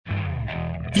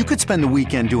You could spend the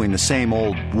weekend doing the same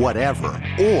old whatever,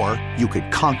 or you could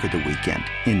conquer the weekend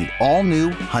in the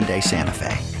all-new Hyundai Santa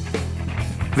Fe.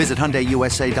 Visit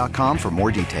HyundaiUSA.com for more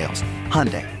details.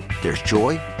 Hyundai, there's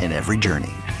joy in every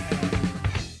journey.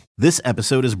 This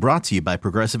episode is brought to you by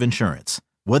Progressive Insurance.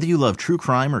 Whether you love true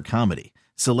crime or comedy,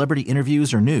 celebrity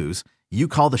interviews or news, you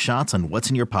call the shots on what's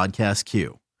in your podcast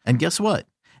queue. And guess what?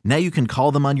 Now you can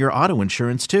call them on your auto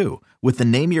insurance too with the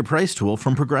Name Your Price tool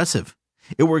from Progressive.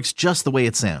 It works just the way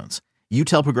it sounds. You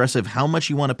tell Progressive how much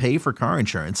you want to pay for car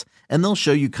insurance, and they'll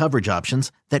show you coverage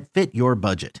options that fit your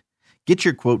budget. Get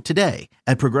your quote today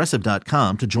at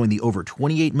Progressive.com to join the over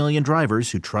 28 million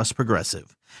drivers who trust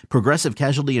Progressive. Progressive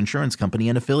Casualty Insurance Company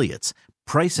and Affiliates.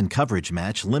 Price and coverage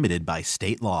match limited by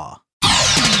state law.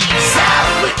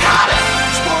 Sal Licata,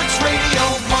 Sports Radio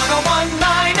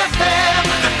 101.9 FM,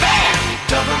 The Fan,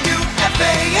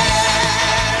 WFAN.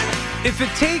 If it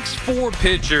takes 4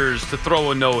 pitchers to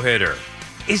throw a no-hitter,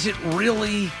 is it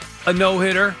really a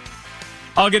no-hitter?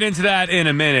 I'll get into that in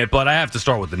a minute, but I have to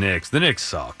start with the Knicks. The Knicks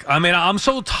suck. I mean, I'm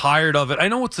so tired of it. I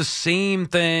know it's the same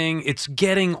thing. It's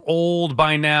getting old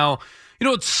by now. You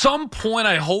know, at some point,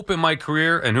 I hope in my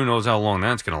career, and who knows how long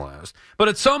that's going to last, but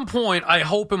at some point, I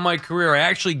hope in my career I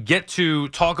actually get to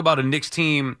talk about a Knicks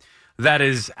team that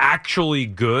is actually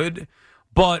good.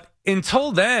 But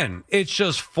until then, it's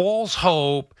just false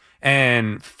hope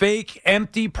and fake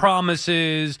empty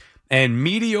promises and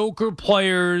mediocre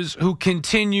players who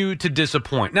continue to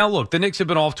disappoint. Now, look, the Knicks have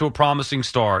been off to a promising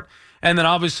start. And then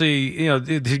obviously, you know,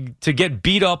 to get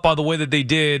beat up by the way that they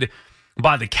did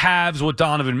by the Cavs with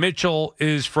Donovan Mitchell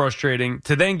is frustrating.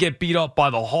 To then get beat up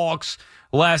by the Hawks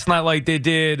last night like they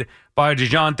did by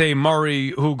DeJounte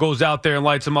Murray, who goes out there and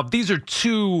lights them up. These are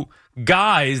two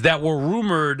guys that were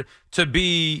rumored to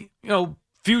be, you know,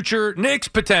 future Knicks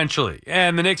potentially.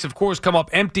 And the Knicks, of course, come up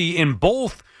empty in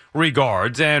both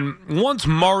regards. And once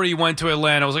Murray went to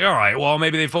Atlanta, I was like, all right, well,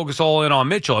 maybe they focus all in on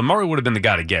Mitchell. And Murray would have been the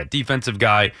guy to get. Defensive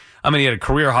guy. I mean, he had a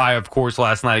career high, of course,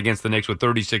 last night against the Knicks with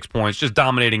 36 points, just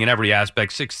dominating in every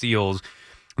aspect, 6 steals.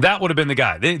 That would have been the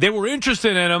guy. They were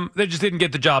interested in him. They just didn't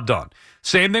get the job done.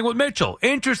 Same thing with Mitchell.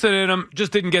 Interested in him,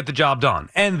 just didn't get the job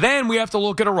done. And then we have to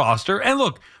look at a roster. And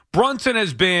look, Brunson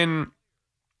has been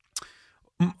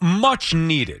much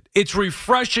needed. It's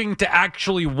refreshing to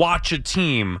actually watch a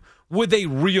team with a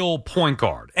real point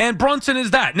guard. And Brunson is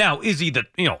that. Now, is he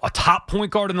a top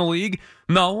point guard in the league?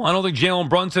 No, I don't think Jalen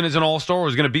Brunson is an all-star or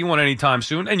is going to be one anytime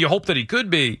soon. And you hope that he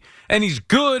could be. And he's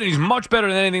good and he's much better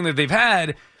than anything that they've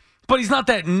had. But he's not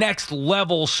that next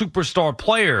level superstar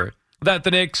player that the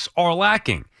Knicks are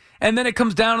lacking. And then it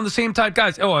comes down to the same type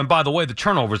guys. Oh, and by the way, the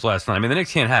turnovers last night. I mean, the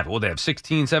Knicks can't have it. Well, they have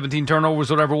 16, 17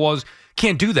 turnovers, whatever it was.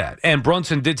 Can't do that. And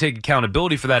Brunson did take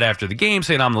accountability for that after the game,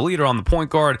 saying, I'm the leader, I'm the point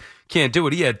guard. Can't do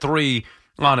it. He had 3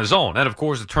 on his own. And, of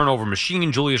course, the turnover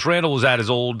machine. Julius Randle was at his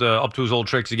up to his old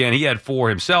tricks again. He had 4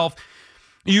 himself.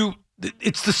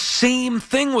 It's the same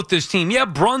thing with this team. Yeah,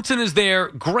 Brunson is there.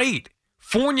 Great.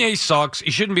 Fournier sucks. He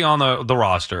shouldn't be on the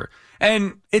roster.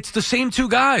 And it's the same 2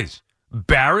 guys,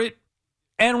 Barrett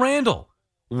and Randle.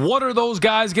 What are those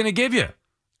guys going to give you?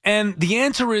 And the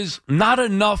answer is not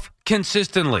enough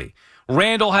consistently.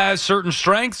 Randle has certain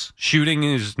strengths. Shooting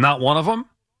is not one of them.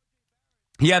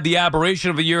 He had the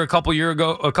aberration of a couple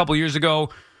years ago,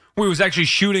 where he was actually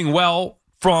shooting well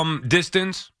from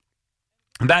distance.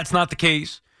 That's not the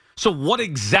case. So what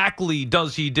exactly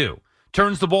does he do?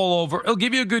 Turns the ball over. He'll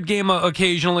give you a good game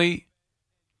occasionally,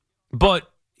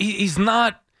 but he's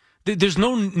not. There's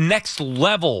no next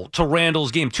level to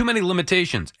Randle's game. Too many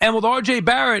limitations. And with R.J.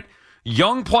 Barrett,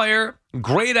 young player,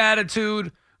 great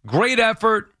attitude, great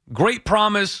effort, great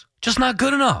promise, just not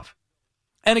good enough.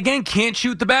 And again, can't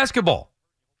shoot the basketball.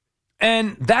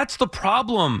 And that's the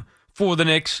problem for the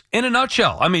Knicks in a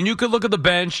nutshell. I mean, you could look at the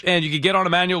bench and you could get on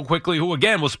Emmanuel Quickley, who,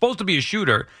 again, was supposed to be a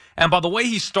shooter. And by the way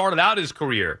he started out his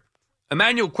career,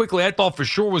 Emmanuel Quickley, I thought for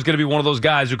sure was going to be one of those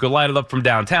guys who could light it up from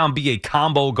downtown, be a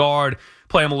combo guard,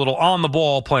 play him a little on the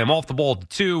ball, play him off the ball to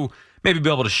 2, maybe be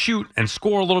able to shoot and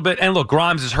score a little bit. And look,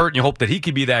 Grimes is hurt, and you hope that he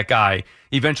could be that guy,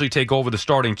 eventually take over the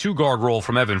starting 2-guard role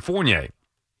from Evan Fournier.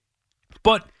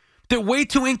 But they're way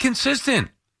too inconsistent.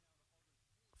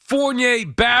 Fournier,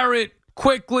 Barrett,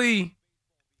 Quickley,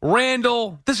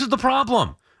 Randle, this is the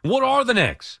problem. What are the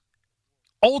Knicks?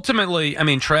 Ultimately, I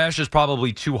mean, trash is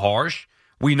probably too harsh.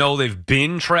 We know they've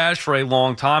been trash for a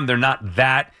long time. They're not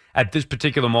that at this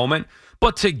particular moment.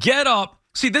 But to get up,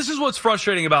 see, this is what's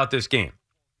frustrating about this game.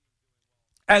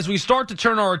 As we start to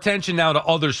turn our attention now to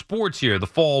other sports here, the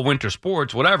fall, winter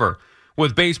sports, whatever,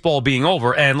 with baseball being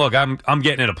over. And look, I'm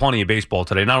getting into plenty of baseball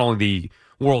today. Not only the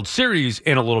World Series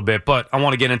in a little bit, but I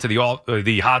want to get into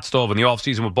the hot stove and the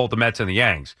offseason with both the Mets and the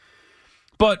Yanks.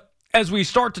 But as we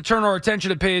start to turn our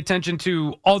attention and pay attention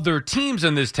to other teams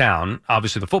in this town,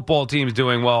 obviously the football team's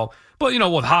doing well, but,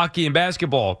 with hockey and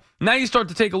basketball, now you start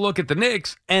to take a look at the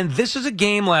Knicks, and this is a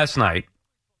game last night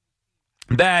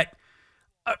that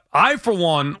I, for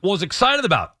one, was excited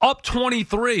about. Up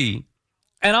 23,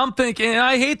 and I'm thinking,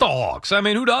 I hate the Hawks. I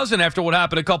mean, who doesn't after what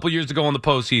happened a couple years ago in the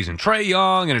postseason? Trae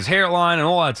Young and his hairline and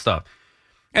all that stuff.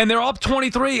 And they're up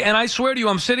 23, and I swear to you,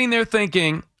 I'm sitting there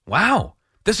thinking, wow,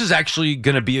 this is actually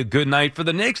going to be a good night for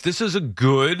the Knicks. This is a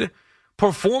good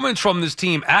performance from this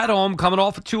team at home, coming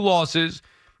off of 2 losses,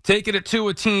 taking it to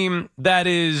a team that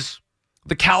is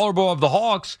the caliber of the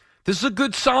Hawks. This is a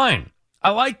good sign. I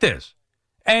like this.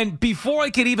 And before I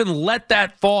could even let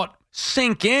that thought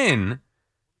sink in,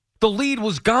 the lead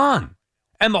was gone.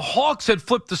 And the Hawks had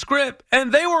flipped the script,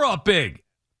 and they were up big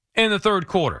in the third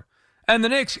quarter. And the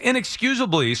Knicks,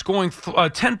 inexcusably, scoring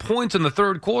 10 points in the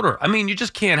third quarter. I mean, you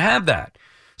just can't have that.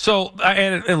 So,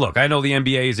 and look, I know the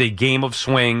NBA is a game of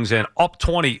swings, and up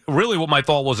 20, really what my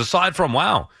thought was, aside from,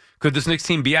 wow, could this Knicks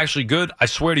team be actually good? I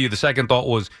swear to you, the second thought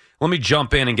was, let me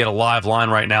jump in and get a live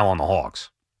line right now on the Hawks.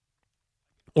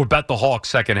 Or bet the Hawks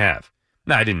second half.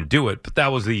 Now, I didn't do it, but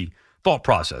that was the thought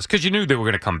process, because you knew they were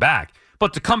going to come back.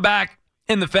 But to come back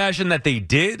in the fashion that they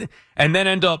did, and then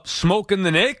end up smoking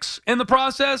the Knicks in the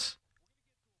process,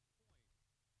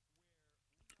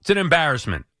 it's an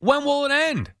embarrassment. When will it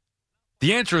end?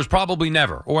 The answer is probably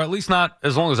never, or at least not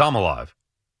as long as I'm alive.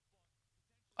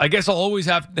 I guess I'll always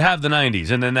have to have the 90s,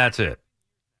 and then that's it.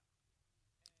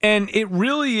 And it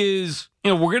really is,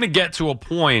 we're going to get to a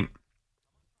point,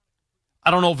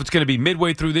 I don't know if it's going to be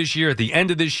midway through this year, at the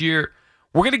end of this year,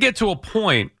 we're going to get to a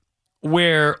point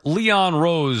where Leon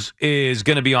Rose is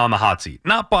going to be on the hot seat.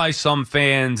 Not by some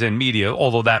fans and media,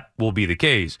 although that will be the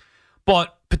case,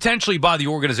 but potentially by the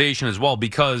organization as well,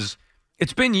 because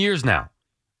it's been years now.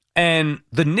 And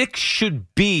the Knicks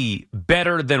should be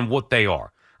better than what they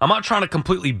are. I'm not trying to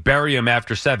completely bury them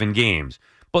after 7 games,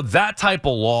 but that type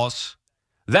of loss,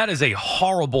 that is a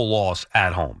horrible loss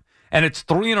at home. And it's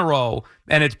 3 in a row,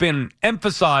 and it's been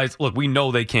emphasized, look, we know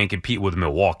they can't compete with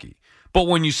Milwaukee. But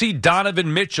when you see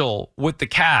Donovan Mitchell with the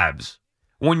Cavs,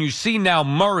 when you see now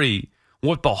Murray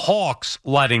with the Hawks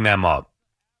lighting them up,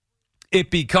 it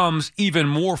becomes even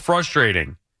more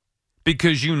frustrating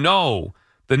because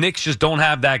the Knicks just don't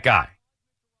have that guy.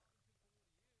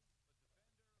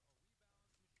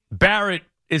 Barrett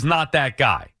is not that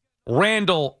guy.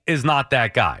 Randall is not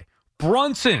that guy.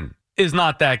 Brunson is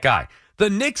not that guy. The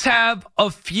Knicks have a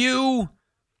few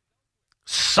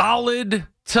solid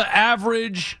to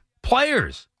average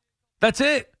players. That's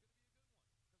it.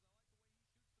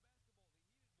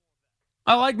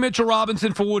 I like Mitchell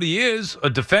Robinson for what he is, a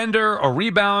defender, a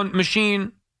rebound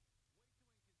machine.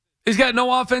 He's got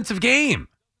no offensive game.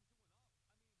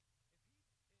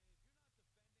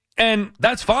 And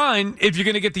that's fine if you're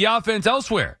going to get the offense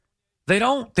elsewhere. They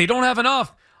don't have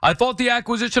enough. I thought the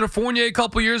acquisition of Fournier a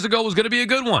couple years ago was going to be a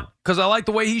good one because I like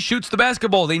the way he shoots the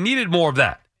basketball. They needed more of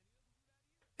that.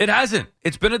 It hasn't.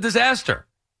 It's been a disaster.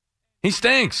 He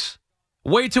stinks.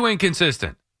 Way too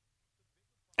inconsistent.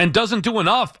 And doesn't do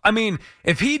enough. I mean,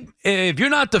 if you're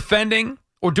not defending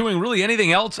or doing really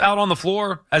anything else out on the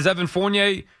floor, as Evan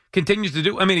Fournier continues to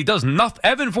do, I mean, he does nothing.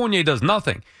 Evan Fournier does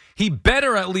nothing. He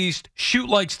better at least shoot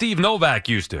like Steve Novak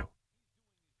used to.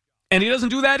 And he doesn't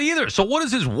do that either. So what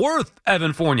is his worth,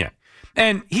 Evan Fournier?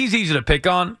 And he's easy to pick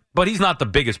on, but he's not the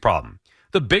biggest problem.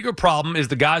 The bigger problem is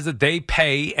the guys that they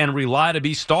pay and rely to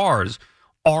be stars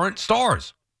aren't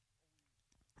stars.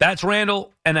 That's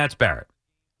Randall and that's Barrett.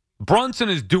 Brunson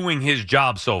is doing his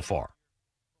job so far.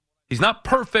 He's not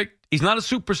perfect. He's not a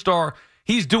superstar.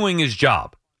 He's doing his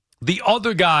job. The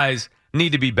other guys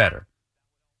need to be better.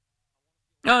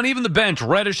 Now, and even the bench,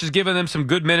 Reddish has given them some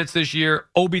good minutes this year.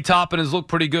 Obi Toppin has looked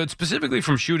pretty good, specifically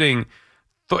from shooting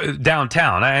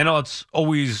downtown. I know it's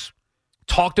always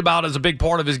talked about as a big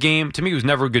part of his game. To me, he was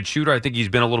never a good shooter. I think he's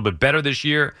been a little bit better this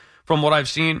year from what I've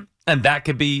seen, and that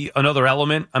could be another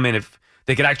element. I mean, if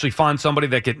they could actually find somebody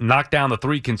that could knock down the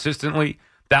three consistently,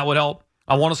 that would help.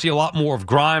 I want to see a lot more of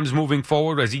Grimes moving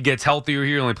forward as he gets healthier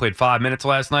here. He only played 5 minutes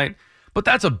last night. But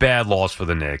that's a bad loss for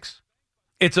the Knicks.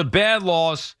 It's a bad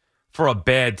loss for a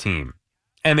bad team.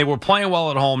 And they were playing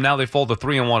well at home. Now they fall to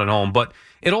 3-1 at home. But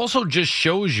it also just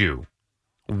shows you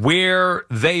where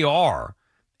they are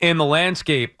in the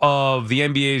landscape of the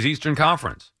NBA's Eastern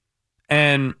Conference.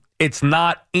 And it's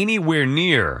not anywhere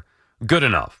near good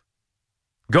enough.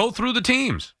 Go through the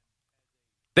teams.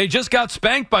 They just got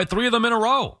spanked by 3 of them in a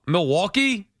row.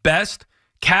 Milwaukee, best.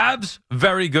 Cavs,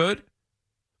 very good.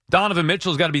 Donovan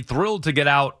Mitchell's got to be thrilled to get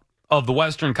out of the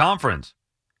Western Conference.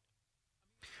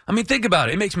 I mean, think about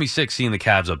it. It makes me sick seeing the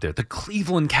Cavs up there. The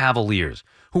Cleveland Cavaliers,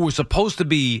 who were supposed to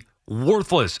be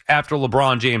worthless after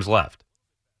LeBron James left.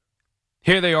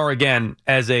 Here they are again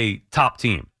as a top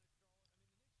team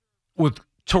with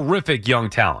terrific young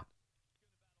talent.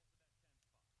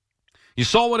 You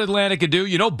saw what Atlanta could do.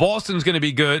 You know Boston's going to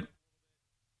be good.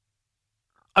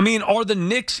 I mean, are the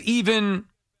Knicks even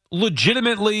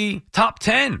legitimately top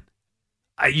 10?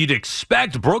 You'd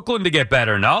expect Brooklyn to get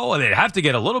better. No, they'd have to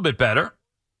get a little bit better.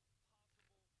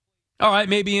 All right,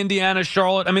 maybe Indiana,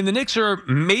 Charlotte. I mean, the Knicks are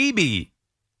maybe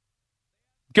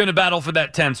going to battle for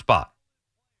that 10th spot.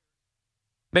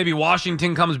 Maybe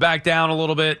Washington comes back down a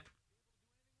little bit.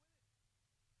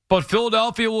 But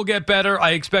Philadelphia will get better.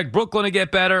 I expect Brooklyn to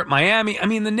get better. Miami. I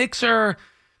mean, the Knicks they're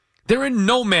in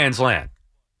no man's land,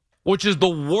 which is the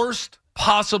worst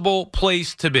possible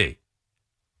place to be.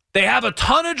 They have a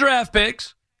ton of draft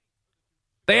picks.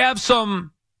 They have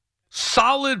some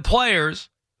solid players.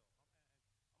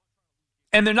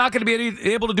 And they're not going to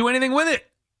be able to do anything with it.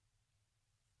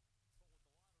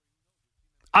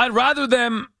 I'd rather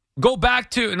them go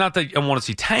back to, not that I want to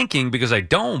see tanking because I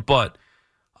don't, but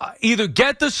either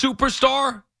get the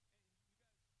superstar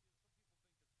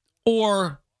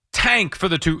or tank for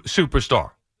the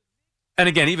superstar. And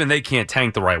again, even they can't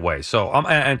tank the right way. So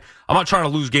I'm not trying to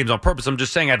lose games on purpose. I'm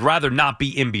just saying I'd rather not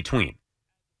be in between.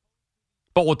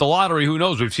 But with the lottery, who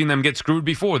knows? We've seen them get screwed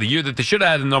before. The year that they should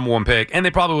have had the number one pick, and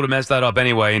they probably would have messed that up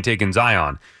anyway and taken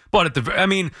Zion. But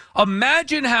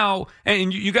imagine how,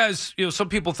 and you guys, some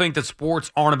people think that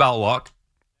sports aren't about luck.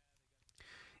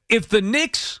 If the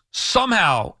Knicks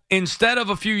somehow, instead of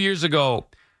a few years ago,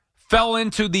 fell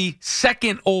into the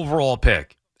second overall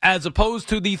pick as opposed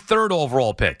to the third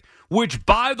overall pick, which,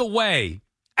 by the way,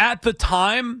 at the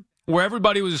time where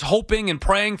everybody was hoping and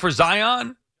praying for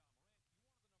Zion,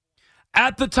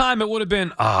 at the time it would have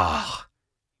been,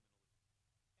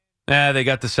 they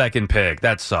got the second pick.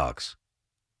 That sucks.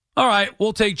 All right,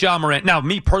 we'll take Ja Morant. Now,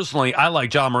 me personally, I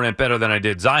like Ja Morant better than I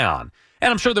did Zion.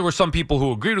 And I'm sure there were some people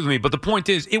who agreed with me, but the point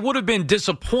is, it would have been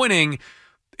disappointing.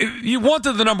 You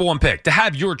wanted the number one pick to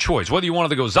have your choice, whether you wanted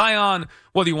to go Zion,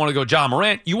 whether you want to go Ja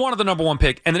Morant. You wanted the number one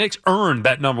pick, and the Knicks earned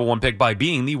that number one pick by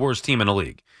being the worst team in the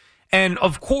league. And,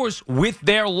 of course, with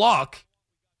their luck,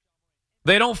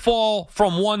 they don't fall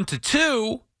from 1 to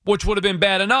 2, which would have been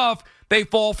bad enough. They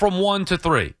fall from 1 to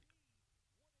 3.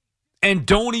 And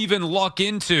don't even luck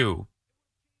into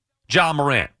Ja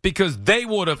Morant, because they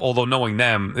would have, although knowing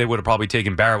them, they would have probably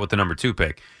taken Barrett with the number 2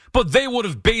 pick. But they would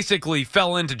have basically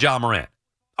fell into Ja Morant.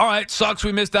 All right, sucks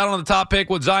we missed out on the top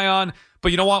pick with Zion, but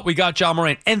you know what? We got Ja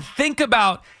Morant. And think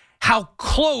about how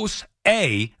close,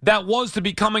 A, that was to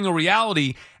becoming a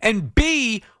reality, and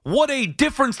B, what a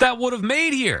difference that would have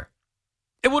made here.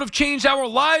 It would have changed our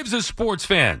lives as sports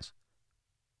fans.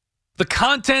 The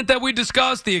content that we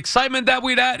discussed, the excitement that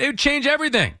we'd had, it would change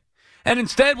everything. And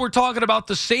instead, we're talking about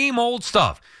the same old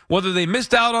stuff. Whether they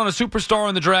missed out on a superstar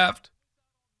in the draft,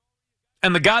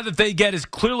 and the guy that they get is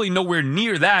clearly nowhere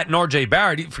near that, and R.J.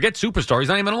 Barrett, forget superstar, he's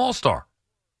not even an all-star.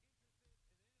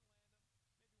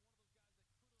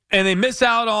 And they miss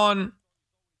out on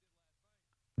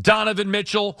Donovan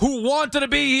Mitchell, who wanted to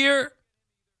be here,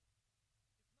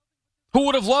 who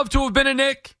would have loved to have been a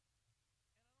Knick.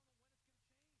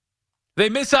 They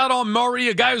miss out on Murray,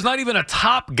 a guy who's not even a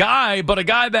top guy, but a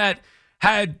guy that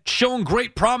had shown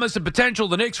great promise and potential.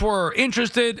 The Knicks were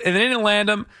interested, and they didn't land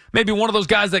him. Maybe one of those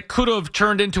guys that could have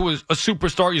turned into a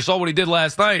superstar. You saw what he did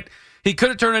last night. He could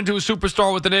have turned into a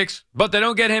superstar with the Knicks, but they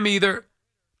don't get him either.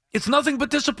 It's nothing but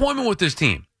disappointment with this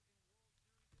team.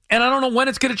 And I don't know when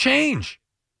it's going to change.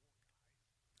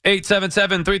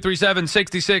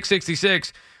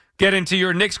 877-337-6666. Get into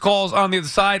your Knicks calls on the other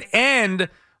side, and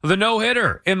the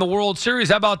no-hitter in the World Series.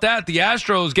 How about that? The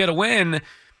Astros get a win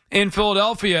in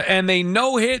Philadelphia, and they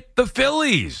no-hit the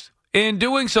Phillies in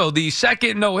doing so. The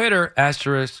second no-hitter,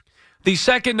 asterisk, the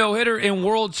second no-hitter in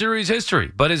World Series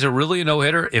history. But is it really a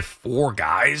no-hitter if 4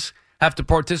 guys have to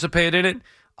participate in it?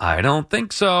 I don't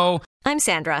think so. I'm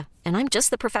Sandra, and I'm just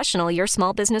the professional your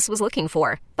small business was looking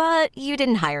for. But you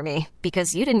didn't hire me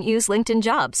because you didn't use LinkedIn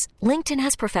Jobs. LinkedIn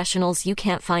has professionals you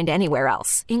can't find anywhere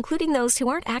else, including those who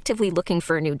aren't actively looking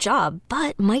for a new job,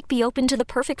 but might be open to the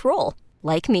perfect role,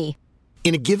 like me.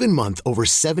 In a given month, over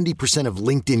 70% of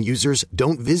LinkedIn users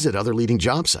don't visit other leading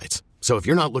job sites. So if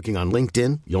you're not looking on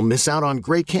LinkedIn, you'll miss out on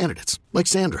great candidates like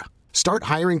Sandra. Start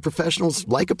hiring professionals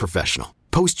like a professional.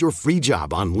 Post your free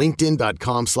job on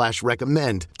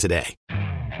linkedin.com/recommend today.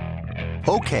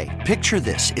 Okay, picture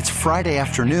this. It's Friday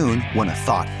afternoon when a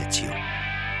thought hits you.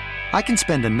 I can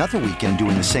spend another weekend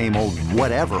doing the same old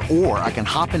whatever, or I can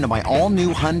hop into my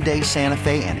all-new Hyundai Santa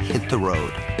Fe and hit the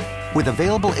road. With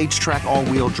available H-Track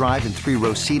all-wheel drive and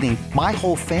 3-row seating, my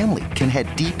whole family can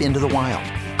head deep into the wild.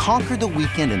 Conquer the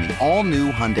weekend in the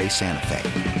all-new Hyundai Santa Fe.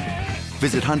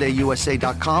 Visit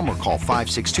HyundaiUSA.com or call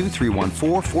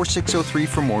 562-314-4603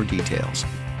 for more details.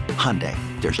 Hyundai,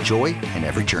 there's joy in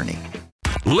every journey.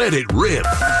 Let it rip.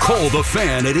 Call the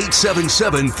Fan at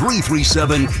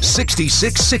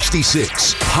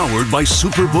 877-337-6666. Powered by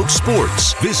Superbook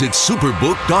Sports. Visit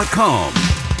superbook.com.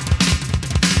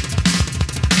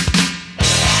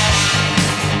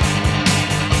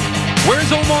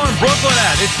 Where's Omar in Brooklyn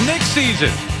at? It's Knicks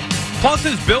season. Plus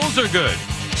his Bills are good.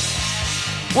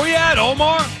 Where you at,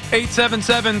 Omar?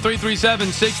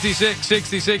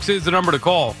 877-337-6666 is the number to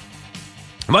call.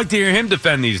 I'd like to hear him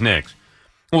defend these Knicks.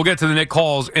 We'll get to the Knicks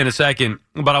calls in a second,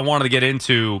 but I wanted to get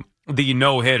into the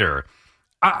no-hitter.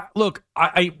 Look,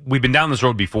 we've been down this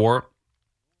road before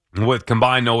with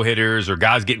combined no-hitters or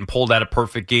guys getting pulled out of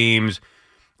perfect games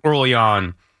early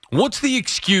on. What's the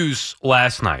excuse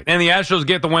last night? And the Astros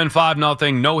get the win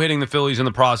 5-0, no-hitting the Phillies in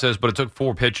the process, but it took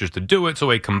 4 pitchers to do it, so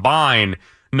a combined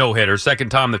no-hitter.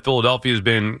 Second time that Philadelphia has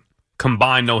been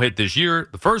combined no-hit this year.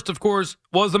 The first, of course,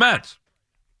 was the Mets.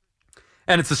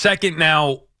 And it's the second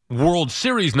now World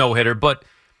Series no-hitter, but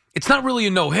it's not really a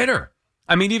no-hitter.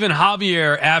 I mean, even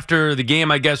Javier, after the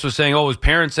game, I guess, was saying, his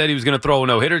parents said he was going to throw a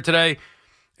no-hitter today.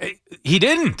 He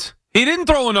didn't. He didn't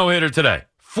throw a no-hitter today.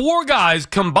 4 guys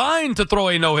combined to throw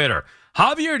a no-hitter.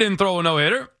 Javier didn't throw a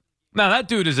no-hitter. Now, that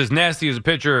dude is as nasty as a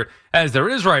pitcher as there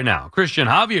is right now. Christian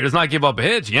Javier does not give up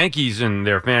hits. Yankees and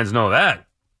their fans know that.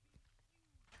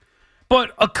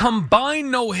 But a combined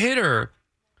no-hitter,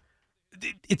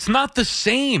 it's not the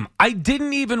same. I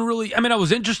didn't even really, I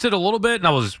was interested a little bit, and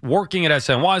I was working at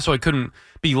SNY, so I couldn't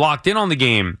be locked in on the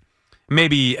game.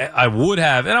 Maybe I would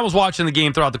have, and I was watching the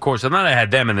game throughout the course of the night. I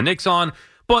had them and the Knicks on.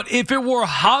 But if it were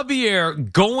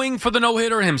Javier going for the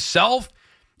no-hitter himself,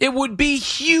 it would be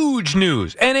huge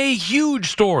news and a huge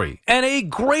story and a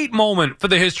great moment for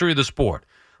the history of the sport.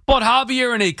 But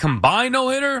Javier in a combined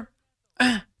no-hitter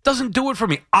doesn't do it for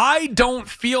me. I don't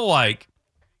feel like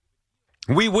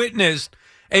we witnessed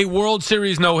a World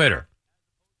Series no-hitter.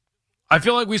 I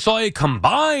feel like we saw a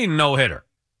combined no-hitter.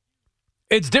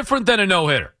 It's different than a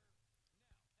no-hitter.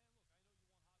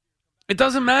 It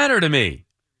doesn't matter to me.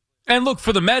 And look,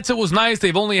 for the Mets, it was nice.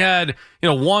 They've only had,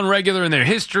 1 regular in their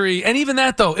history. And even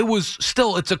that, though,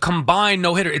 it's a combined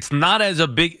no-hitter. It's not as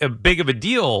big of a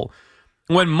deal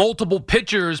when multiple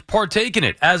pitchers partake in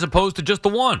it as opposed to just the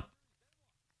one.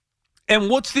 And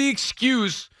what's the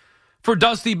excuse for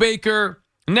Dusty Baker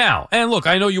now? And look,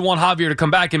 I know you want Javier to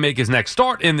come back and make his next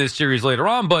start in this series later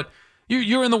on, but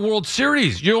you're in the World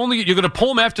Series. You're going to pull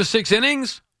him after 6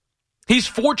 innings? He's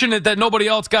fortunate that nobody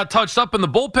else got touched up in the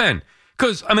bullpen.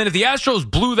 Because, if the Astros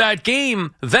blew that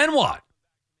game, then what?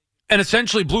 And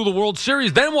essentially blew the World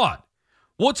Series, then what?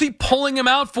 What's he pulling him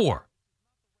out for?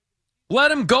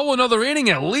 Let him go another inning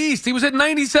at least. He was at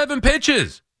 97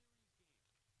 pitches.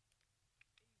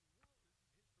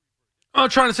 I'm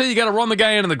not trying to say you got to run the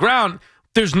guy into the ground.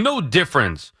 There's no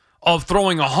difference of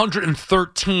throwing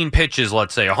 113 pitches,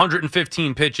 let's say,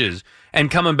 115 pitches, and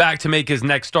coming back to make his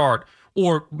next start,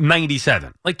 or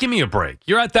 97. Like, give me a break.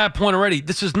 You're at that point already.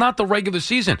 This is not the regular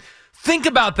season. Think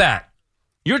about that.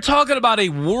 You're talking about a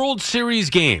World Series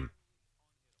game.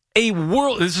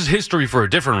 This is history for a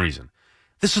different reason.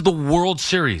 This is the World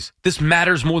Series. This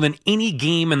matters more than any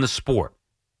game in the sport.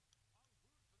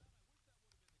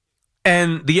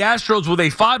 And the Astros with a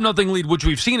 5-0 lead, which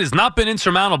we've seen has not been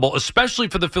insurmountable, especially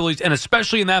for the Phillies and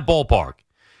especially in that ballpark.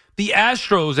 The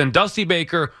Astros and Dusty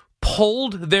Baker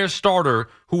pulled their starter,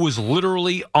 who was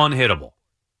literally unhittable.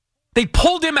 They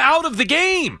pulled him out of the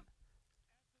game.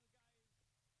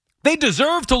 They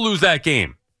deserved to lose that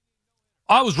game.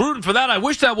 I was rooting for that. I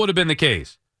wish that would have been the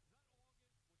case.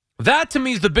 That, to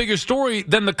me, is the bigger story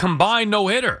than the combined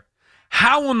no-hitter.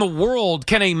 How in the world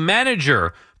can a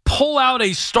manager pull out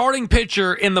a starting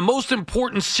pitcher in the most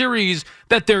important series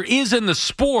that there is in the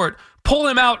sport, pull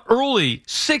him out early,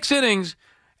 6 innings,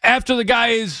 after the guy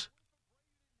is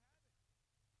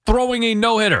throwing a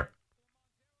no-hitter?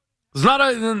 It's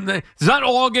not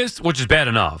August, which is bad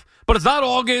enough, but it's not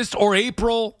August or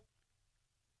April.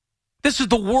 This is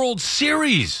the World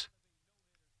Series.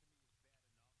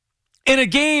 In a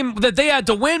game that they had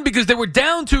to win because they were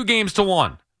down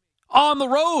 2-1 on the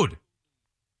road.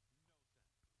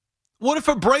 What if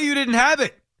Abreu didn't have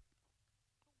it?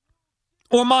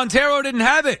 Or Montero didn't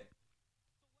have it?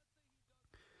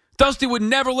 Dusty would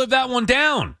never live that one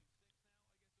down.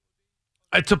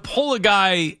 To pull a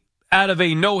guy out of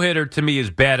a no-hitter, to me, is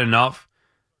bad enough.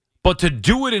 But to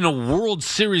do it in a World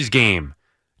Series game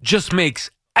just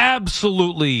makes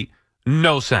absolutely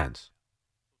no sense.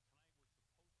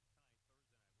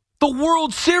 The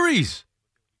World Series.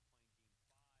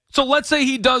 So let's say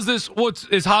he does this.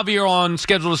 Is Javier on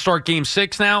schedule to start Game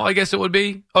 6 now? I guess it would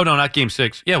be. Oh, no, not Game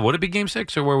 6. Yeah, would it be Game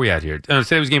 6 or where are we at here?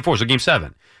 Say it was Game 4, so Game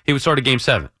 7. He would start at Game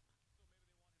 7.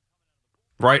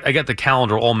 Right? I got the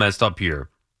calendar all messed up here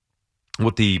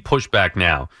with the pushback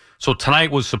now. So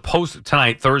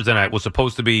Thursday night was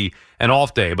supposed to be an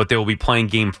off day, but they will be playing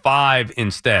Game 5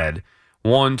 instead.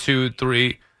 1, 2,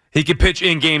 3. He could pitch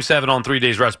in Game 7 on 3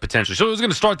 days rest potentially. So he was going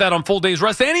to start that on full days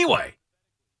rest anyway.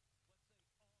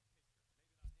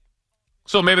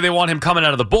 So maybe they want him coming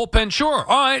out of the bullpen. Sure, all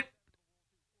right.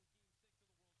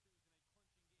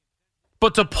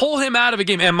 But to pull him out of a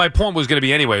game, and my point was going to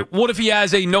be anyway, what if he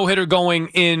has a no-hitter going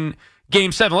in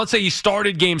Game 7? Let's say he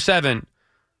started Game 7.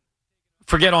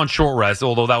 Forget on short rest,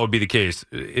 although that would be the case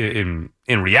in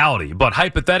reality. But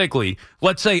hypothetically,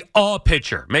 let's say a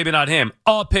pitcher, maybe not him,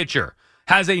 a pitcher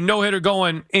has a no-hitter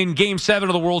going in Game 7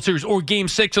 of the World Series or Game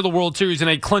 6 of the World Series in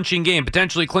a clinching game,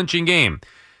 potentially clinching game.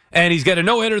 And he's got a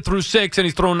no-hitter through 6, and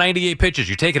he's thrown 98 pitches.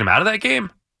 You taking him out of that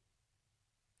game?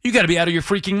 You got to be out of your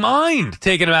freaking mind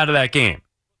taking him out of that game.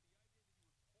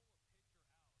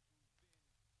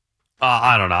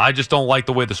 I don't know. I just don't like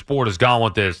the way the sport has gone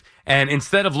with this. And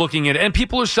instead of looking at it, and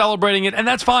people are celebrating it, and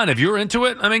that's fine. If you're into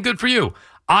it, I mean, good for you.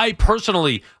 I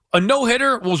personally, a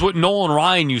no-hitter was what Nolan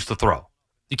Ryan used to throw.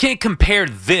 You can't compare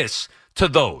this to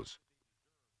those.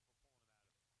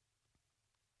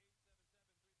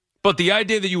 But the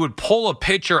idea that you would pull a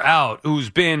pitcher out who's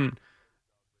been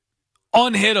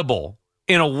unhittable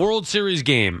in a World Series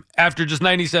game after just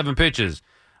 97 pitches,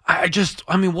 I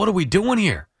mean, what are we doing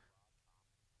here?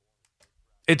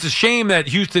 It's a shame that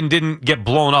Houston didn't get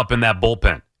blown up in that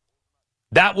bullpen.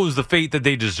 That was the fate that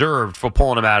they deserved for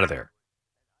pulling him out of there.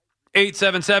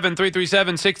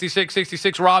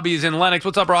 877-337-6666. Robbie is in Lenox.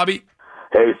 What's up, Robbie?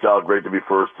 Hey, Sal. Great to be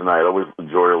first tonight. I always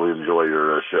really enjoy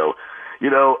your show. You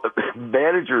know,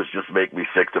 managers just make me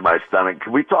sick to my stomach.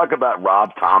 Can we talk about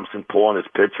Rob Thompson pulling his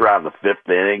pitcher out in the 5th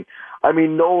inning? I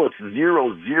mean, no, it's 0-0,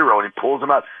 and he pulls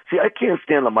him out. See, I can't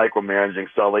stand the micromanaging,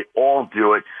 so they all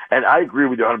do it. And I agree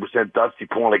with you 100%, Dusty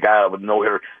pulling a guy out with a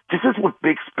no-hitter. This is what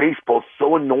makes baseball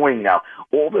so annoying now.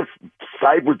 All this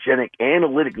cybergenic,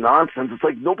 analytic nonsense. It's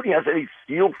like nobody has any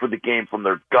feel for the game from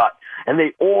their gut. And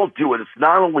they all do it. It's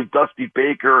not only Dusty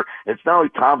Baker. It's not only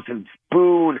Thompson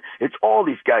Boone. It's all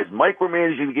these guys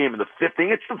micromanaging the game in the 5th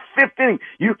inning. It's the 5th inning.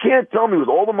 You can't tell me with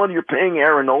all the money you're paying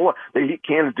Aaron Nola that he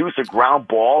can't induce a ground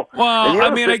ball. Well, I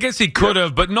mean, I guess he could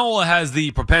have, but Nola has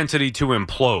the propensity to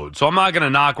implode. So I'm not going to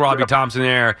knock Robbie Thompson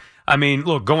there. I mean,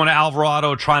 look, going to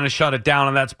Alvarado, trying to shut it down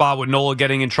in that spot with Nola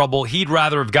getting in trouble, he'd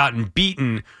rather have gotten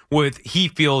beaten with he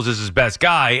feels is his best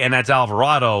guy, and that's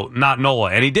Alvarado, not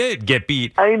Nola. And he did get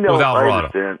beat with Alvarado. I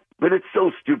understand. But it's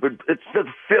so stupid. It's the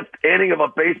 5th inning of a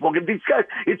baseball game. These guys,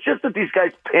 it's just that these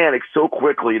guys panic so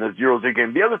quickly in a 0-0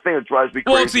 game. The other thing that drives me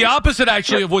crazy. Well, it's the opposite,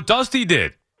 actually, of what Dusty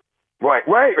did.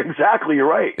 Right, exactly. You're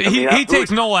right. He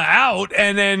takes Nola out,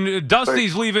 and then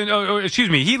Dusty's leaving.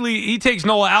 He takes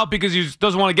Nola out because he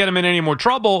doesn't want to get him in any more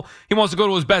trouble. He wants to go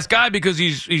to his best guy because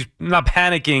he's not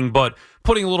panicking, but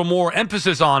putting a little more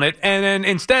emphasis on it. And then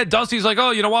instead, Dusty's like, oh,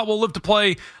 you know what? We'll live to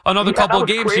play another couple of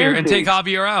games here and take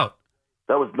Javier out.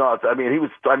 That was nuts. I mean,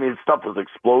 his stuff was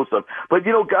explosive. But,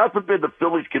 you know, God forbid the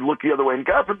Phillies could look the other way. And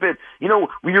God forbid, you know,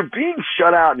 when you're being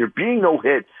shut out and you're being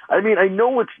no-hit, I mean, I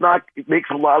know it makes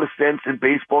a lot of sense in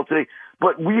baseball today,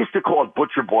 but we used to call it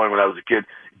butcher boy when I was a kid.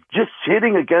 Just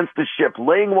hitting against the ship,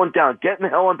 laying one down, getting the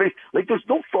hell on base. Like, there's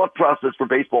no thought process for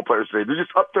baseball players today. They're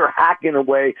just up there hacking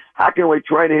away,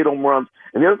 trying to hit home runs.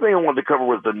 And the other thing I wanted to cover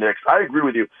was the Knicks. I agree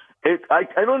with you. I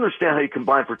don't understand how you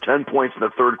combined for 10 points in the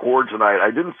third quarter tonight.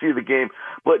 I didn't see the game,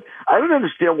 but I don't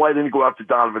understand why they didn't go after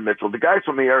Donovan Mitchell. The guy's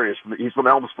from the area. He's from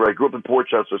Elmsford. I grew up in Port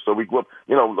Chester, so we grew up,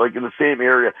 you know, like in the same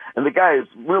area. And the guy is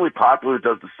really popular,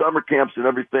 does the summer camps and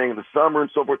everything in the summer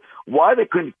and so forth. Why they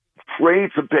couldn't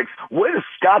trade some picks? When has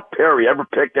Scott Perry ever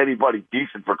picked anybody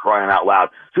decent, for crying out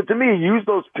loud? So to me, use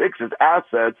those picks as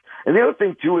assets. And the other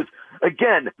thing, too, is,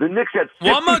 again, the Knicks had 50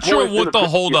 I'm not sure what the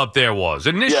holdup there was.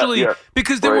 Initially,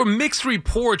 because there were mixed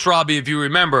reports, Robbie, if you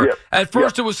remember. Yeah. At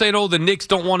first it was saying, the Knicks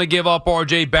don't want to give up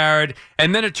R.J. Barrett.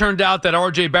 And then it turned out that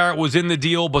R.J. Barrett was in the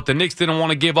deal, but the Knicks didn't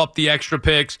want to give up the extra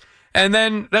picks. And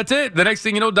then that's it. The next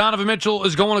thing you know, Donovan Mitchell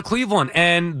is going to Cleveland.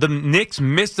 And the Knicks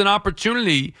missed an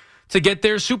opportunity to get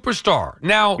their superstar.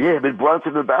 Now, but Brunson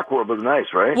in the backcourt was nice,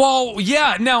 right? Well,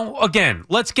 yeah. Now, again,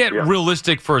 let's get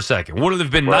realistic for a second. Would it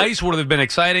have been nice? Would it have been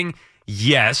exciting?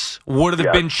 Yes. Would it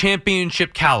have been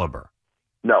championship caliber?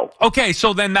 No. Okay,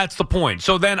 so then that's the point.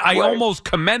 So then I almost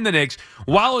commend the Knicks.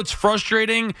 While it's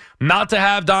frustrating not to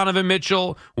have Donovan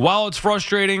Mitchell, while it's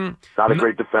frustrating not a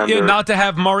great defender, not to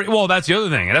have Murray. Well, that's the other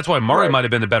thing, and that's why Murray might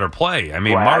have been the better play. I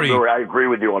mean, Murray. I agree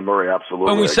with you on Murray,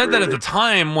 absolutely. And we said that at the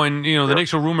time when the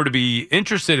Knicks were rumored to be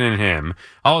interested in him.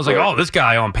 I was like, oh, this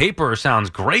guy on paper sounds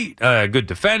great. Good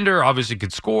defender, obviously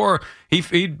could score.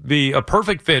 He'd be a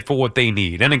perfect fit for what they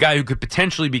need, and a guy who could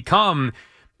potentially become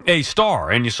a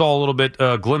star. And you saw a little bit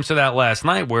glimpse of that last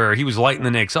night where he was lighting the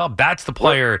Knicks up. That's the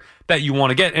player that you want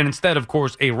to get. And instead, of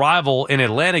course, a rival in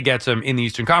Atlanta gets him in the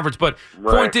Eastern Conference. But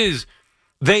point is,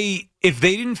 if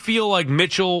they didn't feel like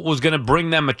Mitchell was going to bring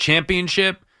them a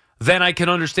championship, then I can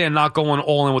understand not going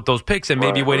all in with those picks and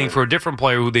maybe waiting for a different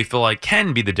player who they feel like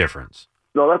can be the difference.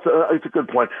 No, it's a good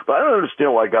point. But I don't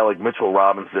understand why a guy like Mitchell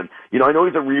Robinson, I know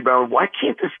he's a rebounder. Why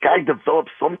can't this guy develop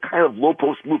some kind of low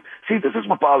post move? See, this is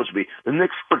what bothers me. The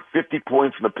Knicks scored 50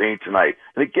 points in the paint tonight.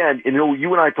 And again,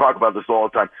 you and I talk about this all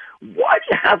the time. Why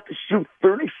do you have to shoot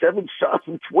 37 shots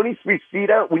from 23 feet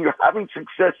out when you're having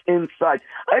success inside?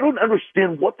 I don't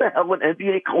understand what the hell an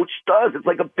NBA coach does. It's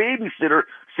like a babysitter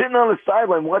sitting on the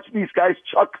sideline watching these guys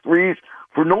chuck threes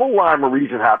for no rhyme or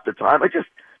reason half the time.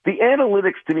 The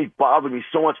analytics to me bother me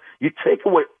so much. You take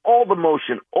away all the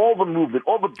motion, all the movement,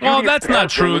 all the beauty. Well, that's not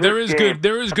true. There is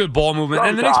good ball movement. Sometimes.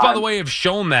 And the Knicks, by the way, have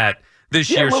shown that this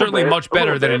year, certainly much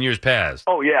better than in years past.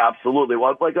 Oh, yeah, absolutely.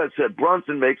 Well, like I said,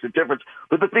 Brunson makes a difference.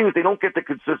 But the thing is, they don't get the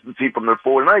consistency from their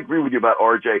forward. And I agree with you about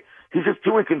RJ. He's just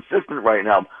too inconsistent right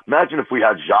now. Imagine if we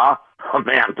had Ja. Oh,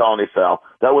 man, I'm telling you, Sal,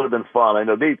 that would have been fun. I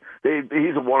know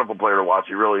he's a wonderful player to watch.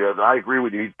 He really is. And I agree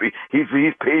with you.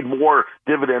 He's paid more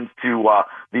dividends to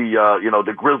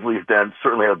the Grizzlies than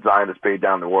certainly how Zion has paid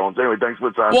down New Orleans. Anyway, thanks for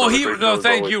the time. Well,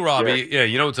 thank you, Robbie. Yeah,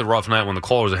 it's a rough night when the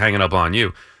callers are hanging up on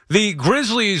you. The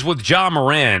Grizzlies with Ja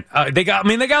Morant, they got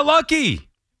lucky.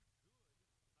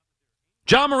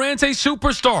 Ja Morant's a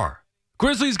superstar.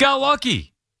 Grizzlies got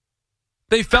lucky.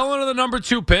 They fell into the number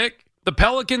 2 pick. The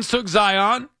Pelicans took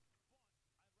Zion.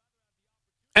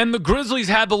 And the Grizzlies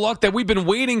had the luck that we've been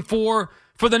waiting for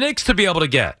the Knicks to be able to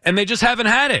get. And they just haven't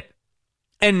had it.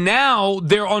 And now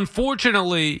they're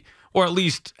unfortunately, or at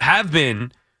least have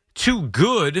been, too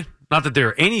good. Not that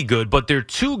they're any good, but they're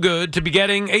too good to be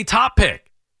getting a top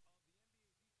pick.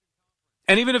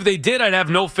 And even if they did, I'd have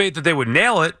no faith that they would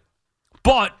nail it.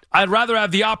 But I'd rather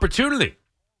have the opportunity.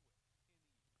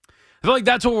 I feel like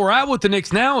that's where we're at with the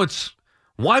Knicks now. It's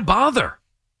why bother?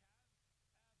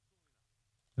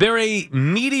 They're a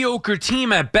mediocre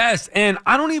team at best, and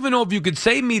I don't even know if you could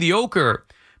say mediocre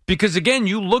because, again,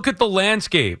 you look at the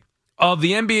landscape of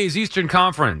the NBA's Eastern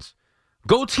Conference.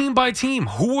 Go team by team.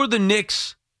 Who are the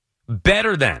Knicks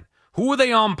better than? Who are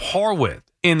they on par with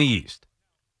in the East?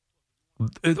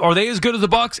 Are they as good as the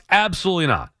Bucks? Absolutely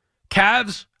not.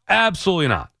 Cavs? Absolutely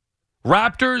not.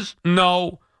 Raptors?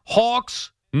 No.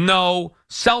 Hawks? No.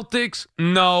 Celtics?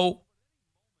 No.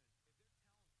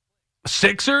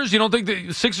 Sixers? You don't think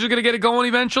the Sixers are going to get it going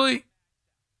eventually?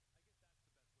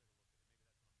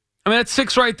 I mean, that's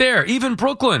 6 right there. Even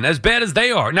Brooklyn, as bad as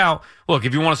they are. Now, look,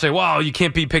 if you want to say, well, you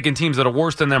can't be picking teams that are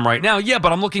worse than them right now. Yeah,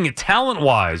 but I'm looking at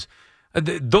talent-wise.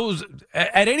 Those,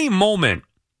 at any moment,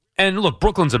 and look,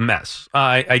 Brooklyn's a mess.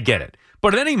 I get it.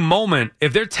 But at any moment,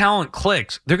 if their talent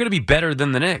clicks, they're going to be better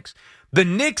than the Knicks. The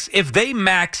Knicks, if they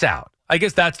max out, I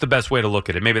guess that's the best way to look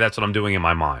at it. Maybe that's what I'm doing in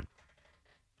my mind.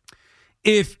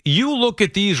 If you look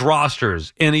at these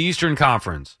rosters in the Eastern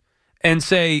Conference and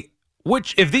say,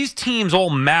 if these teams all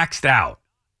maxed out,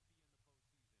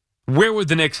 where would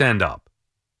the Knicks end up?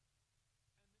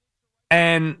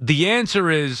 And the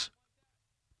answer is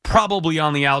probably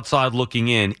on the outside looking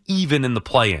in, even in the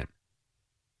play-in.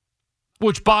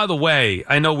 Which, by the way,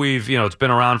 I know it's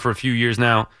been around for a few years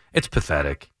now. It's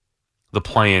pathetic. The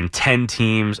play-in, 10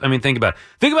 teams. I mean, think about it.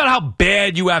 Think about how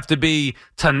bad you have to be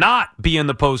to not be in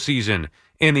the postseason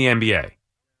in the NBA.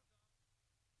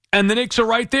 And the Knicks are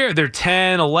right there. They're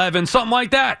 10, 11, something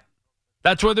like that.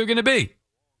 That's where they're going to be.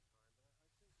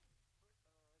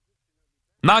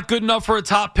 Not good enough for a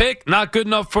top pick. Not good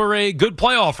enough for a good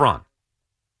playoff run.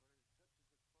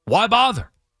 Why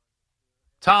bother?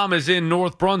 Tom is in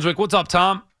North Brunswick. What's up,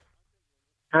 Tom?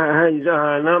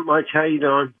 Not much. How you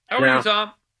doing? How are you,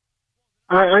 Tom?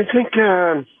 I think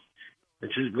I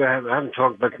haven't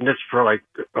talked about the Knicks for like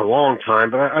a long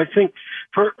time, but I think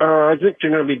they're going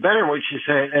to be better. What you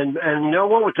said, and you know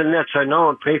what with the Nets, I know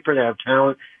on paper they have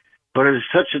talent, but it's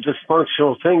such a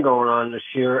dysfunctional thing going on this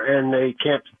year, and they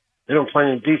don't play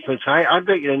any defense. I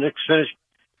bet you the Knicks finish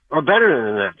are better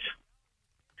than the Nets.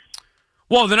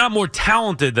 Well, they're not more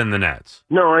talented than the Nets.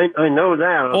 No, I know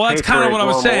that. Well, that's kind of what I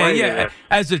was saying. Yeah,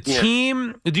 as a Yeah.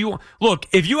 team, look?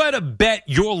 If you had to bet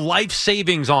your life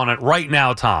savings on it right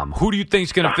now, Tom, who do you think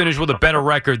is going to finish with a better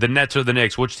record, the Nets or the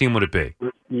Knicks? Which team would it be?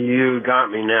 You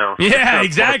got me now. Yeah,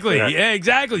 exactly. Yeah,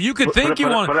 exactly. You could think you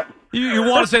want but- you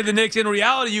want to say the Knicks. In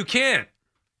reality, you can't.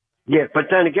 Yeah, but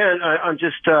then again, I'm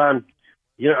just,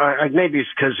 maybe it's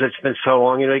because it's been so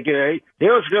long. They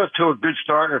always go to a good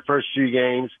start in their first few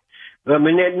games. I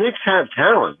mean, the Knicks have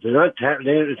talent. They're not.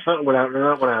 They're not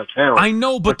without talent. I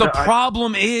know, but the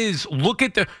problem is, look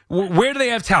at where do they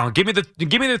have talent? Give me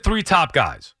the three top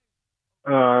guys.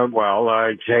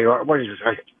 What is this?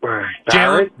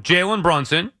 Barrett? Jalen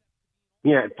Brunson.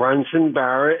 Yeah, Brunson,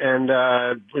 Barrett, and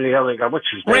the other guy. What's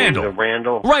his name?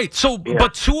 Randall. Right. So, Yeah.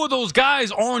 but two of those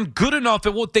guys aren't good enough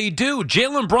at what they do.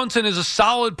 Jalen Brunson is a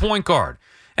solid point guard.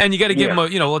 And you got to give him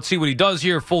let's see what he does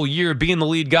here, full year, being the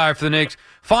lead guy for the Knicks.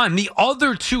 Fine. The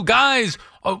other two guys,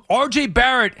 R.J.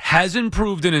 Barrett has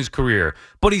improved in his career,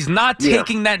 but he's not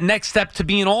taking that next step to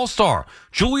be an all-star.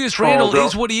 Julius Randle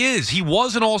is what he is. He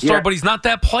was an all-star, but he's not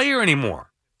that player anymore.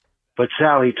 But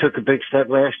Sal, he took a big step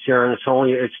last year, and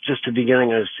it's just the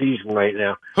beginning of the season right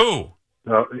now. Who?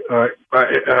 R.J.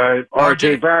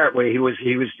 Barrett, where he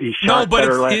shot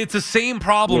better. No, but it's the same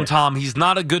problem, Tom. He's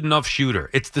not a good enough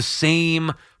shooter. It's the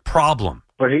same problem.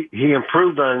 But he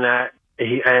improved on that.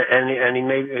 He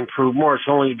may improve more. It's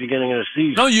only the beginning of the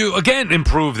season. No, you again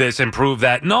improve this, improve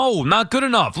that. No, not good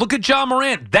enough. Look at Ja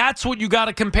Morant. That's what you got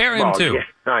to compare him to.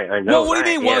 Yeah, I know. Well, what do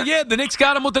you mean? Well, the Knicks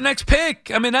got him with the next pick.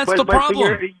 I mean, that's the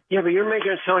problem. But you're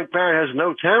making it sound like Barrett has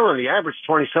no talent. He averaged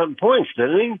 20-something points,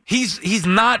 didn't he? He's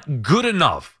not good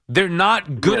enough. They're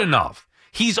not good enough.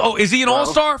 Is he an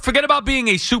all-star? Forget about being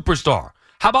a superstar.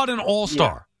 How about an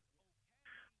all-star?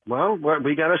 Well,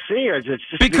 we got to see.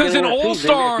 Because an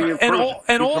all-star,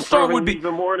 an all-star would be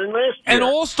even more than last year. An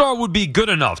all-star would be good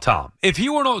enough, Tom. If he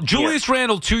were Julius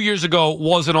Randle 2 years ago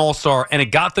was an all-star, and it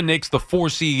got the Knicks the 4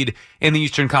 seed in the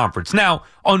Eastern Conference. Now,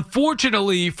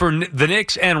 unfortunately for the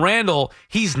Knicks and Randle,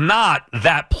 he's not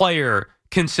that player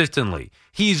consistently.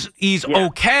 He's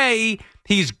okay.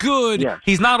 He's good. Yeah.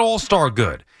 He's not all-star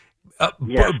good.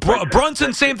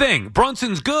 Brunson, same thing.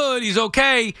 Brunson's good. He's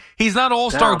okay. He's not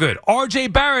all-star good. R.J.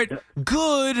 Barrett,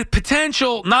 good,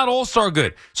 potential, not all-star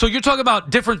good. So you're talking about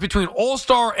difference between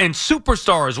all-star and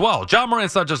superstar as well. Ja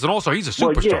Morant's not just an all-star. He's a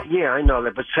superstar. Well, I know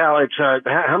that. But Sal,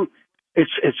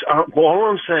 all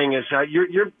I'm saying is that you're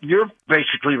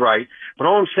basically right. But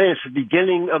all I'm saying is the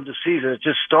beginning of the season. It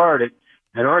just started.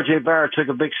 And R.J. Barrett took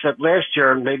a big step last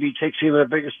year, and maybe he takes even a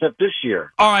bigger step this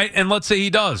year. All right, and let's say he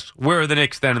does. Where are the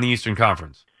Knicks then in the Eastern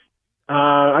Conference?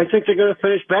 I think they're going to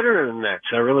finish better than the Nets.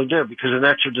 I really do, because the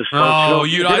Nets are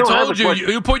dysfunctional. I told you.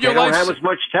 You put your life. They don't have as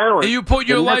much talent. You put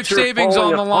your life savings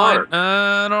on the line.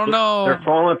 I don't know. They're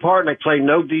falling apart, and they play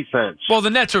no defense. Well, the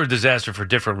Nets are a disaster for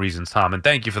different reasons, Tom, and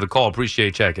thank you for the call.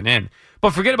 Appreciate checking in. But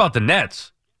forget about the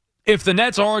Nets. If the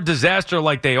Nets are a disaster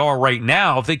like they are right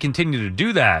now, if they continue to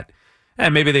do that,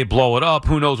 and maybe they blow it up.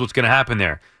 Who knows what's going to happen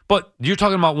there? But you're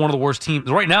talking about one of the worst teams.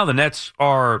 Right now, the Nets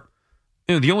are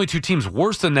the only two teams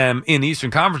worse than them in the Eastern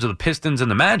Conference are the Pistons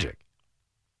and the Magic.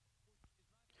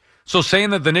 So saying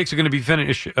that the Knicks are going to be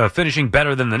finishing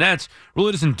better than the Nets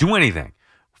really doesn't do anything.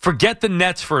 Forget the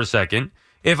Nets for a second.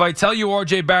 If I tell you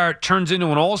R.J. Barrett turns into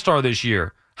an all-star this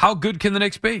year, how good can the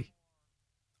Knicks be?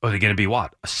 Are they going to be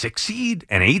what? A 6 seed?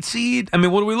 An 8 seed? I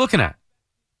mean, what are we looking at?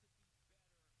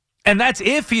 And that's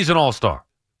if he's an all-star,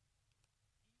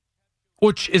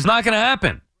 which is not going to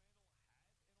happen.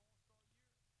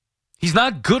 He's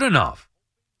not good enough.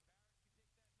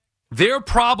 Their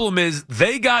problem is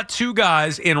they got two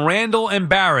guys in Randle and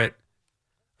Barrett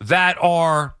that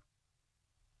are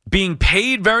being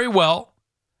paid very well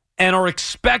and are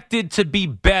expected to be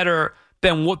better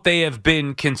than what they have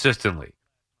been consistently.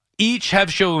 Each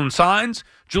have shown signs.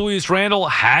 Julius Randle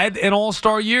had an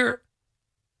all-star year.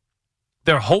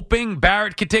 They're hoping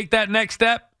Barrett could take that next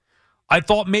step. I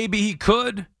thought maybe he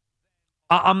could.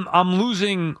 I'm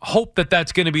losing hope that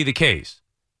that's going to be the case.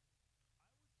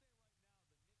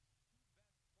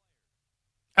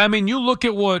 I mean, you look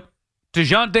at what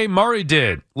DeJounte Murray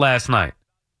did last night.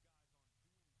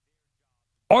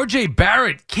 R.J.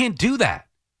 Barrett can't do that.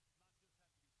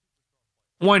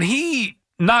 When he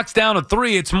knocks down a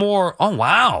three, it's more, oh,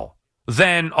 wow,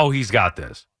 than, oh, he's got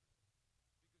this.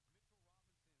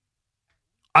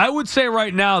 I would say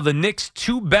right now the Knicks'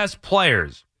 two best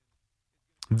players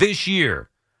this year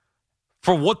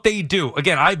for what they do.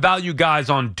 Again, I value guys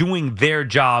on doing their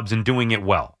jobs and doing it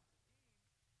well.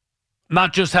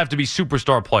 Not just have to be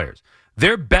superstar players.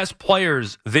 Their best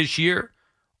players this year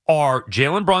are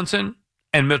Jalen Brunson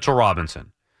and Mitchell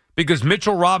Robinson. because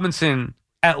Mitchell Robinson,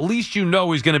 at least you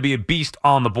know he's going to be a beast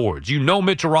on the boards. You know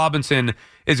Mitchell Robinson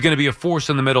is going to be a force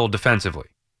in the middle defensively.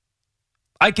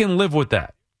 I can live with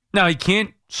that. Now, he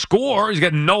can't score. He's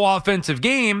got no offensive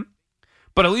game,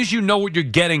 but at least you know what you're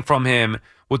getting from him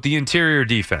with the interior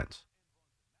defense.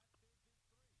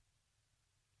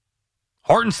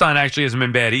 Hartenstein actually hasn't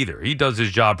been bad either. He does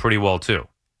his job pretty well, too.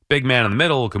 Big man in the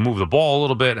middle, can move the ball a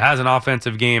little bit, has an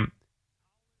offensive game.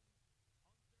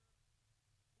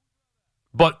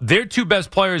 But their two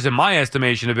best players, in my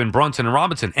estimation, have been Brunson and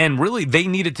Robinson. And really, they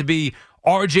needed to be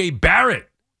R.J. Barrett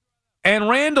and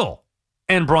Randall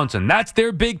and Brunson. That's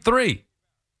their big three.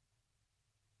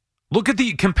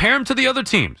 Compare them to the other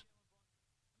teams.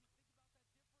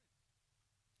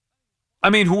 I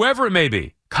mean, whoever it may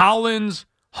be, Collins,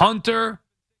 Hunter,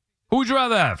 who would you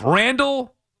rather have,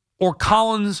 Randall or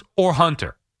Collins or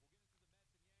Hunter?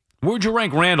 Where would you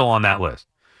rank Randall on that list?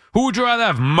 Who would you rather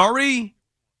have, Murray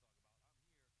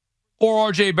or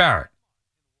R.J. Barrett?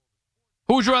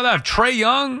 Who would you rather have, Trae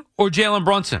Young or Jalen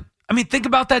Brunson? I mean, think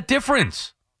about that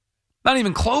difference. Not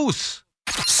even close.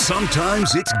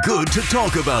 Sometimes it's good to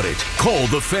talk about it. Call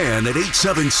the Fan at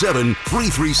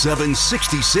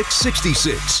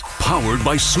 877-337-6666. Powered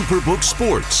by Superbook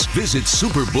Sports. Visit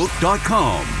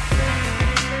superbook.com.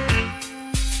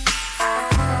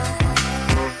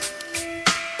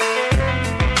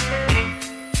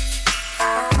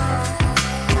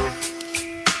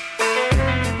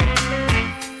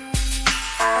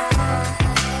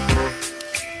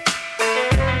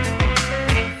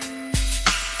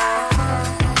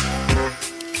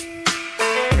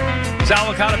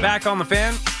 Sal Licata back on the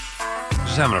Fan.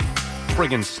 Just having a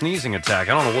friggin' sneezing attack.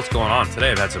 I don't know what's going on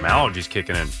today. I've had some allergies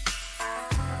kicking in.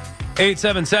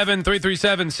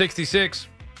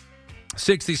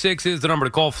 877-337-6666 is the number to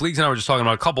call. Fleegs and I were just talking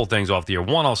about a couple things off the air.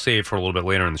 One I'll save for a little bit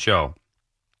later in the show.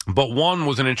 But one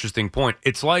was an interesting point.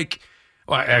 It's like,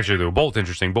 well, actually, they were both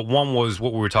interesting, but one was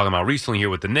what we were talking about recently here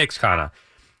with the Knicks, kind of.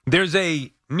 There's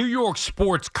a New York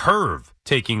sports curve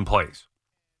taking place,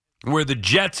 where the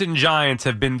Jets and Giants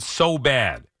have been so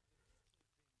bad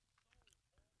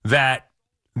that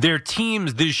their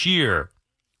teams this year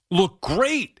look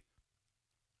great, ...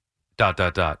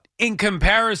 in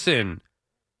comparison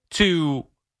to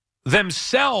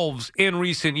themselves in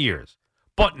recent years,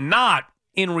 but not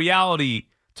in reality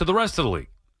to the rest of the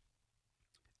league.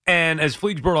 And as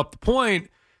Fleeks brought up the point,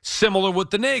 similar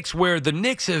with the Knicks, where the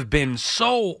Knicks have been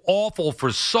so awful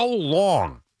for so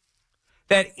long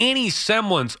that any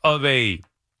semblance of a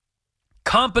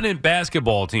competent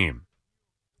basketball team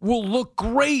will look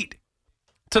great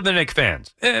to the Knicks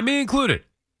fans, me included.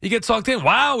 You get sucked in.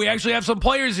 Wow, we actually have some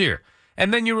players here.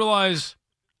 And then you realize,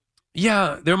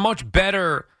 yeah, they're much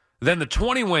better than the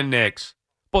 20-win Knicks,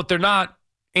 but they're not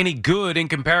any good in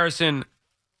comparison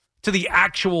to the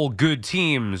actual good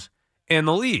teams in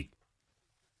the league.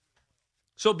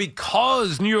 So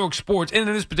because New York sports, and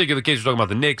in this particular case, we're talking about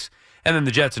the Knicks and then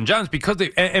the Jets and Giants, because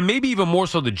they, and maybe even more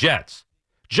so the Jets.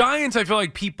 Giants, I feel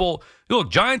like people, look,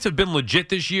 Giants have been legit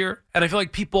this year, and I feel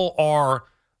like people are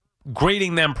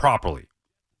grading them properly.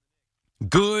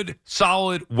 Good,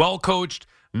 solid, well-coached,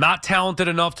 not talented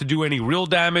enough to do any real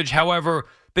damage. However,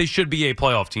 they should be a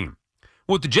playoff team.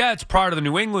 With the Jets, prior to the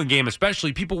New England game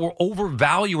especially, people were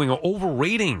overvaluing or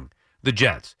overrating the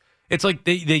Jets. It's like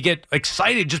they get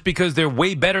excited just because they're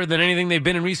way better than anything they've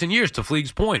been in recent years, to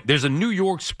Fleeg's point. There's a New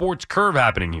York sports curve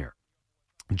happening here.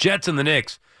 Jets and the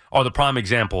Knicks are the prime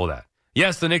example of that.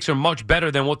 Yes, the Knicks are much better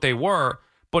than what they were,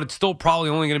 but it's still probably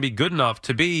only going to be good enough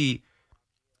to be,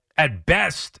 at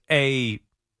best, a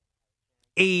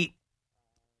 8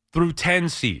 through 10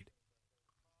 seed.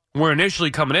 Where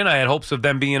initially coming in, I had hopes of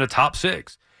them being a top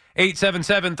 6.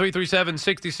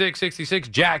 877-337-6666.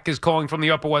 Jack is calling from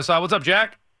the Upper West Side. What's up,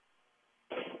 Jack?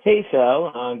 Hey,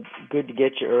 Sal. Good to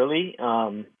get you early.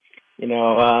 I'm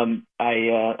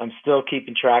still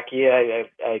keeping track of you.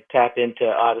 I tap into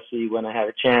Odyssey when I have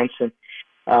a chance and,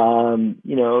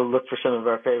 look for some of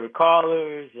our favorite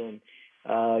callers and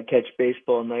catch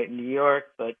baseball night in New York.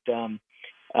 But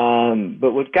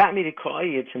what got me to call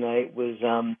you tonight was,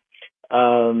 the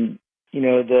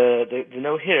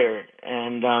no-hitter.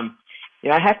 And,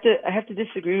 I have to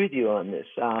disagree with you on this.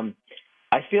 I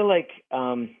feel like,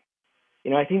 I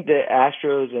think the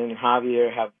Astros and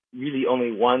Javier have really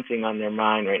only one thing on their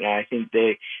mind right now. I think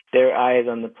their eye is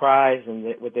on the prize,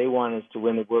 and what they want is to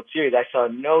win the World Series. I saw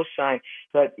no sign.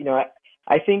 But,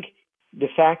 I think the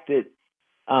fact that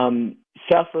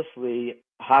selflessly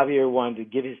Javier wanted to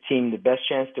give his team the best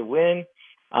chance to win.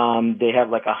 They have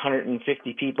like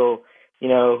 150 people,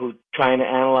 who trying to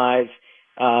analyze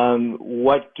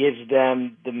what gives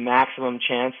them the maximum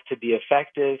chance to be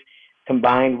effective.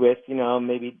 combined with,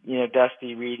 maybe,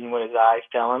 Dusty reading what his eyes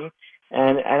tell him.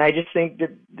 And I just think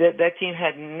that team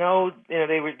had no,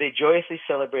 they joyously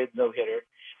celebrated no-hitter.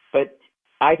 But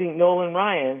I think Nolan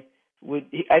Ryan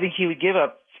he would give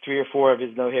up 3 or 4 of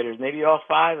his no-hitters, maybe all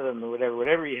 5 of them or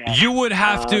whatever he had. You would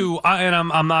have to, and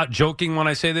I'm not joking when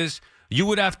I say this, you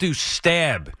would have to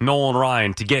stab Nolan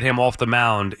Ryan to get him off the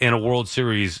mound in a World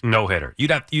Series no-hitter.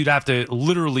 You'd have to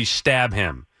literally stab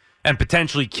him and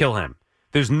potentially kill him.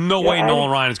 There's no way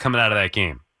Nolan Ryan is coming out of that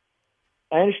game.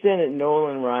 I understand that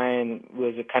Nolan Ryan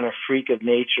was a kind of freak of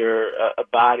nature, a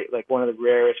body, like one of the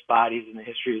rarest bodies in the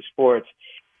history of sports.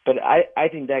 But I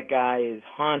think that guy is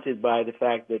haunted by the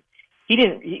fact that he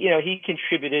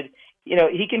contributed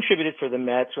for the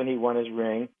Mets when he won his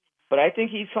ring. But I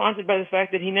think he's haunted by the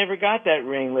fact that he never got that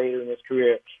ring later in his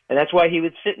career, and that's why he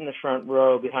would sit in the front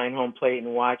row behind home plate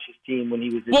and watch his team when he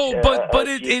was.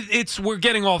 It's we're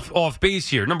getting off base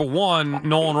here. Number one,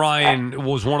 Nolan Ryan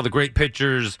was one of the great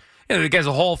pitchers. The guy's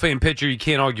a Hall of Fame pitcher. You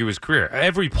can't argue his career.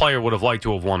 Every player would have liked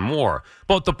to have won more.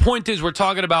 But the point is, we're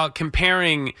talking about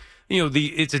comparing.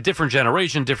 It's a different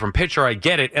generation, different pitcher. I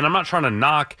get it, and I'm not trying to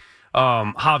knock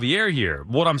Javier here.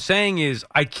 What I'm saying is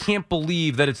I can't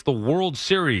believe that it's the World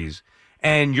Series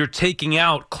and you're taking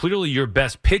out clearly your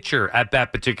best pitcher at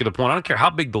that particular point. I don't care how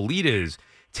big the lead is.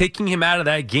 Taking him out of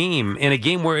that game in a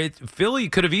game where Philly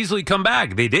could have easily come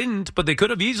back. They didn't, but they could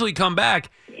have easily come back.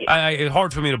 It's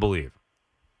hard for me to believe.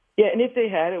 Yeah, and if they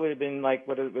had, it would have been like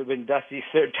what would have been Dusty's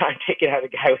third time taking out a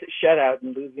guy with a shutout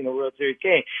and losing a World Series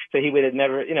game. So he would have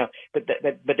never, but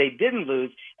they didn't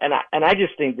lose, and I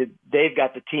just think that they've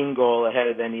got the team goal ahead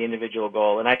of any individual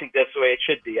goal, and I think that's the way it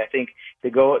should be. I think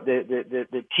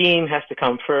the team has to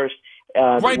come first.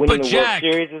 Right, but Jack,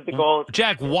 World Series is the goal.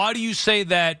 Jack, why do you say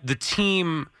that the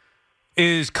team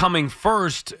is coming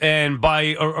first, and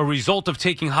by a result of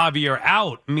taking Javier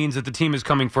out means that the team is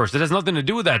coming first? It has nothing to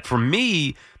do with that. For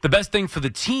me, the best thing for the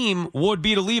team would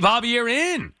be to leave Javier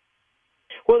in.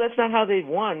 Well, that's not how they've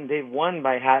won. They've won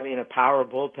by having a power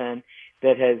bullpen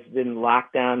that has been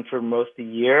locked down for most of the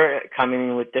year, coming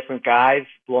in with different guys,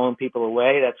 blowing people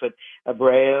away. That's what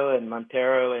Abreu and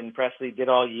Montero and Presley did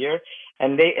all year.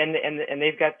 And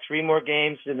they've got 3 more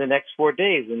games in the next 4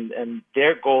 days, and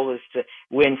their goal is to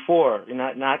win 4,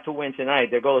 not to win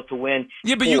tonight. Their goal is to win.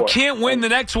 Yeah, but 4. You can't win the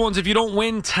next ones if you don't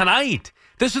win tonight.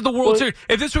 This is the World Series.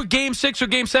 If this were Game 6 or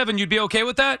Game 7, you'd be okay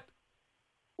with that?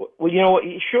 Well, you know what?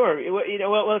 Sure. Well,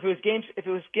 if it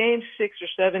was game 6 or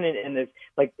 7, and there's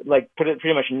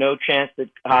pretty much no chance that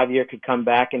Javier could come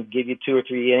back and give you 2 or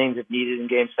 3 innings if needed in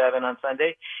Game 7 on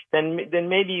Sunday, then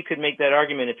maybe you could make that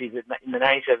argument. If he's in the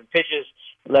 97 pitches,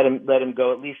 let him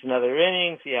go at least another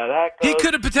inning, see how that goes. He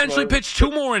could have potentially pitched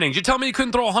 2 more innings. You tell me he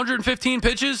couldn't throw 115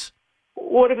 pitches?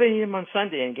 What if they need him on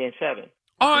Sunday in Game 7?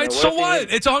 All right, so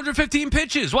what? It's 115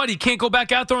 pitches. What? He can't go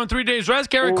back out there on 3 days rest?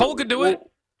 Garrett Cole could do it.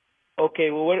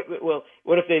 Okay, what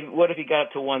if he got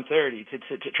up to 130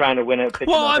 to trying to win a pitch?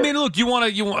 Well, I mean, look,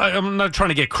 I'm not trying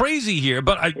to get crazy here,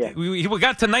 but he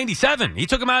got to 97. He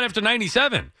took him out after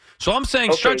 97. So I'm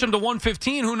saying stretch him to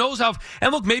 115. Who knows how?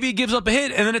 And look, maybe he gives up a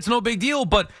hit, and then it's no big deal.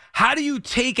 But how do you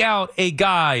take out a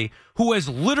guy who has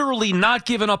literally not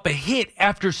given up a hit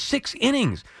after 6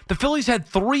 innings? The Phillies had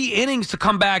 3 innings to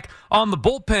come back on the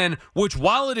bullpen, which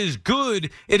while it is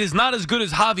good, it is not as good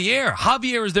as Javier.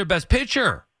 Javier is their best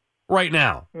pitcher right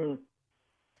now.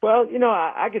 Well,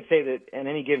 I could say that on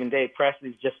any given day,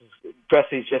 Presley's just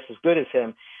as good as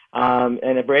him, and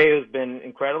Abreu's been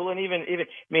incredible. And even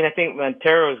I think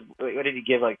Montero's, what did he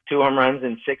give, like 2 home runs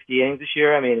in 60 innings this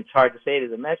year? I mean, it's hard to say to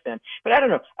the Mets fan, but I don't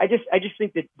know. I just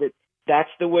think that's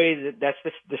the way that's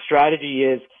the strategy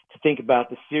is to think about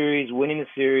the series, winning the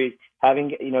series,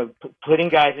 having putting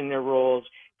guys in their roles.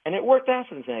 And it worked out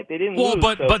for them tonight. They didn't lose.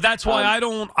 But that's why I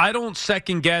don't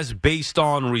second guess based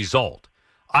on result.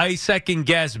 I second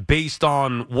guess based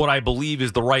on what I believe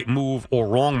is the right move or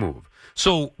wrong move.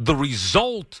 So the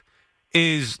result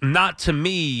is not to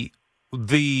me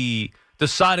the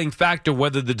deciding factor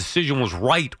whether the decision was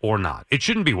right or not. It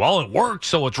shouldn't be, well, it worked,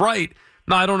 so it's right.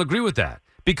 No, I don't agree with that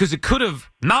because it could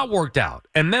have not worked out.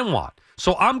 And then what?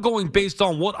 So I'm going based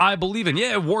on what I believe in.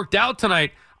 Yeah, it worked out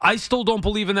tonight. I still don't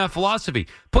believe in that philosophy.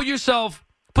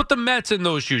 Put the Mets in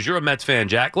those shoes. You're a Mets fan,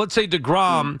 Jack. Let's say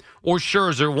DeGrom or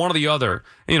Scherzer, one or the other,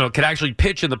 could actually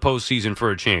pitch in the postseason for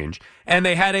a change. And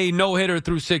they had a no-hitter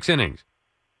through 6 innings.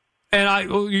 And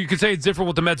you could say it's different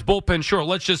with the Mets bullpen. Sure,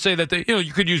 let's just say that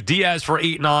you could use Diaz for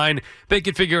 8-9. They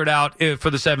could figure it out for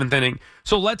the 7th inning.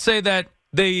 So let's say that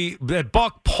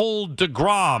Buck pulled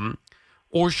DeGrom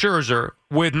or Scherzer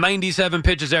with 97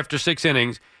 pitches after 6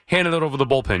 innings, handed it over the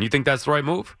bullpen. You think that's the right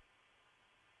move?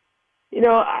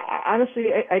 honestly,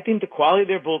 I think the quality of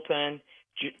their bullpen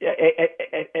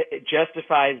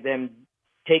justifies them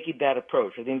taking that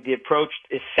approach. I think the approach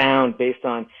is sound based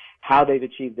on how they've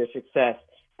achieved their success.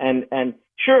 And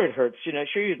sure, it hurts.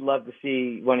 Sure, you'd love to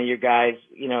see one of your guys,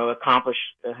 accomplish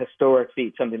a historic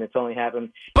feat, something that's only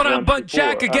happened. But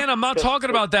Jack, again, I'm not talking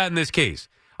about that in this case.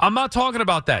 I'm not talking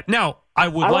about that. Now, I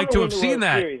would like to have seen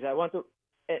that. Series. I want to,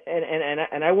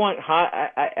 and I want.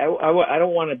 I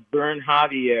don't want to burn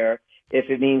Javier if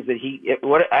it means that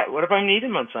what if I need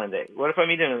him on Sunday? What if I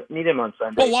need him on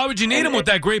Sunday? Well, why would you need him with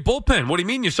that great bullpen? What do you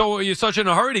mean? You're such in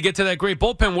a hurry to get to that great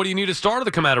bullpen. What do you need a starter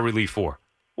to come out of relief for?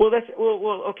 Well,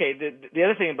 okay. The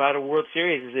other thing about a World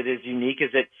Series is it is unique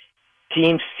is that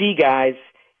teams see guys,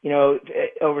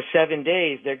 over 7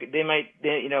 days. They might,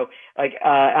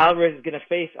 Alvarez is going to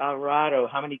face Alvarado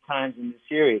how many times in the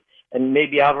series, and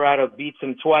maybe Alvarado beats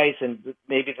him twice, and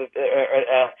maybe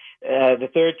the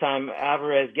third time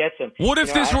Alvarez gets him. What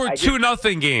if this were a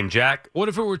 2-0 game, Jack? What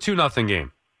if it were a 2-0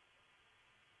 game?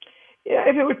 Yeah,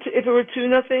 if it were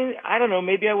 2-0, I don't know.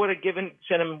 Maybe I would have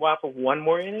sent him Waffle one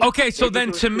more inning. Okay, so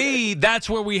then to me, that's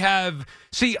where we have.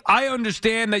 See, I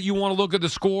understand that you want to look at the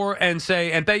score and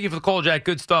say, and thank you for the call, Jack.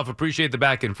 Good stuff. Appreciate the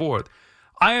back and forth.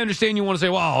 I understand you want to say,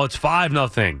 well, it's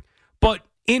 5-0, but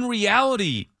in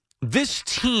reality, this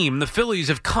team, the Phillies,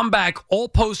 have come back all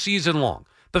postseason long.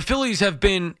 The Phillies have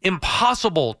been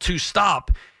impossible to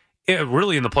stop,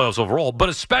 really in the playoffs overall, but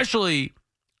especially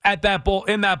at that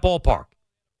in that ballpark.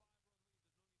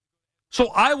 So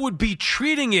I would be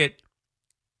treating it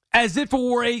as if it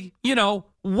were a,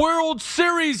 World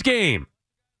Series game.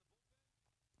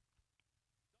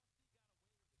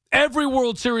 Every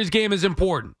World Series game is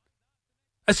important,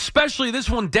 especially this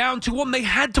one down 2-1. They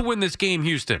had to win this game,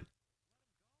 Houston.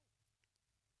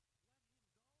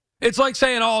 It's like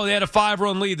saying, they had a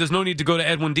 5-run lead. There's no need to go to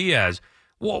Edwin Diaz.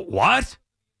 Well, what?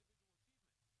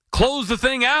 Close the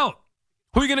thing out.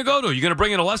 Who are you going to go to? Are you going to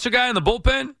bring in a lesser guy in the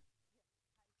bullpen?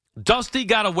 Dusty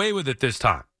got away with it this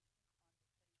time.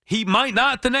 He might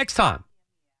not the next time.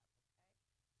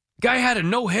 Guy had a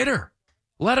no-hitter.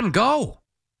 Let him go.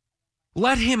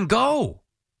 Let him go.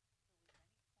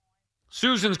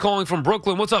 Susan's calling from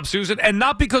Brooklyn. What's up, Susan? And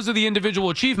not because of the individual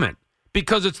achievement,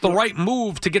 because it's the right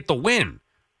move to get the win.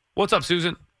 What's up,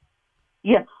 Susan?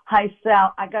 Yeah. Hi,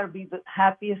 Sal. I got to be the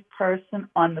happiest person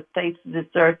on the face of this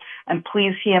earth, and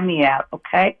please hear me out,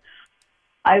 okay?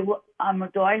 I'm a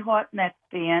diehard Mets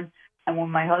fan, and when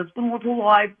my husband was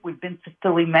alive, we've been to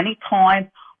Philly many times.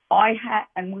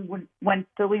 Went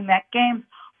Philly Met games.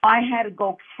 I had to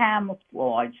go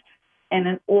camouflage in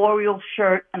an Oriole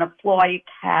shirt and a Flyer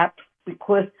cap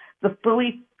because the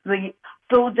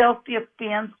Philadelphia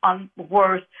fans are the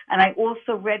worst. And I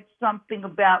also read something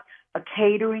about a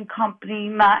catering company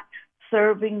not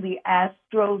serving the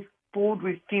Astros food,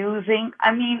 refusing.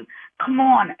 I mean, come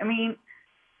on. I mean,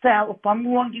 Sal, if I'm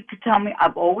wrong, you could tell me.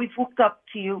 I've always looked up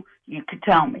to you. You could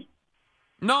tell me.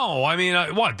 No, I mean,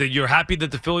 what? That you're happy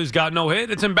that the Phillies got no hit?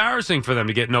 It's embarrassing for them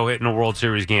to get no hit in a World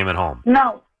Series game at home.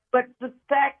 No, but the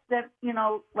fact that,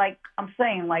 like I'm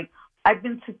saying, like I've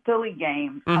been to Philly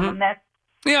games. Mm-hmm. I'm a Mets.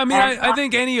 Yeah, I mean, I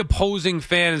think any opposing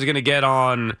fan is going to get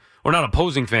on, or not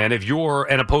opposing fan, if you're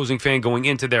an opposing fan going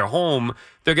into their home,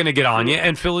 they're going to get on you.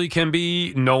 And Philly can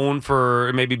be known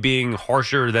for maybe being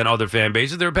harsher than other fan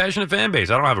bases. They're a passionate fan base.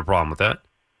 I don't have a problem with that.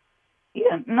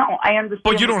 Yeah, no, I understand.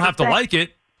 But you don't have to like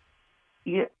it.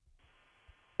 Yeah.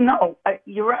 No,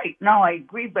 you're right. No, I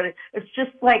agree. But it's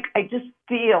just like, I just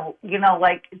feel,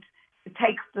 like it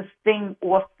takes the sting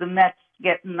off the Mets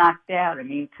getting knocked out. I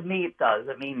mean, to me it does.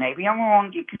 I mean, maybe I'm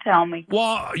wrong. You can tell me.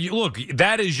 Well, look,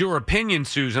 that is your opinion,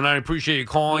 Susan. I appreciate you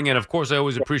calling, and of course I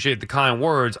always appreciate the kind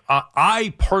words.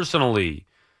 I personally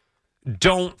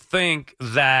don't think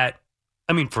that,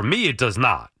 I mean, for me it does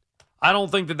not. I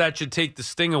don't think that should take the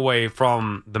sting away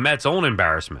from the Mets' own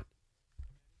embarrassment.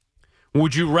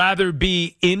 Would you rather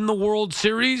be in the World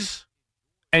Series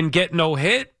and get no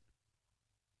hit?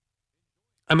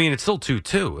 I mean, it's still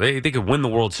 2-2. They could win the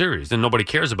World Series, and nobody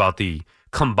cares about the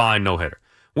combined no-hitter.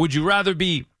 Would you rather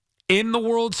be in the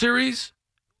World Series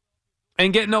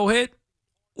and get no hit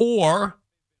or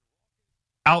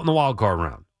out in the wild card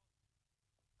round?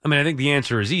 I mean, I think the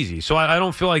answer is easy. So I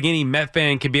don't feel like any Met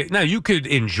fan could be. Now, you could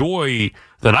enjoy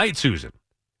the night, Susan.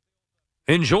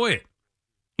 Enjoy it.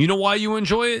 You know why you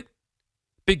enjoy it?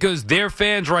 Because their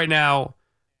fans right now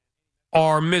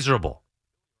are miserable.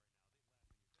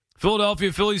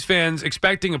 Philadelphia Phillies fans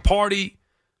expecting a party.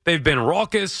 They've been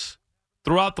raucous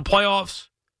throughout the playoffs.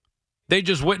 They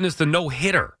just witnessed a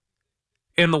no-hitter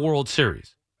in the World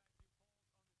Series.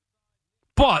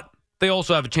 But they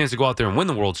also have a chance to go out there and win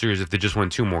the World Series if they just win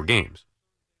 2 more games.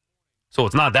 So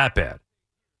it's not that bad.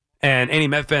 And any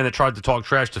Met fan that tried to talk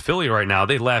trash to Philly right now,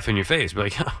 they'd laugh in your face. Be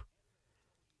like,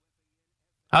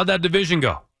 how'd that division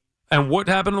go? And what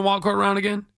happened in the wild card round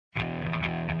again?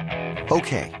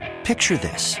 Okay, picture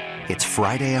this. It's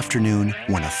Friday afternoon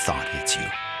when a thought hits you.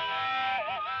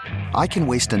 I can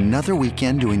waste another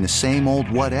weekend doing the same old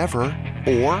whatever,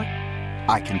 or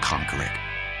I can conquer it.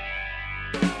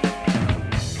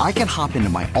 I can hop into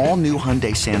my all-new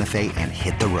Hyundai Santa Fe and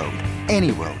hit the road.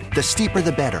 Any road. The steeper,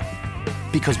 the better.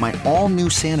 Because my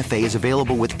all-new Santa Fe is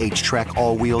available with H-Track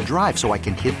all-wheel drive, so I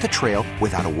can hit the trail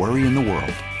without a worry in the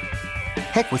world.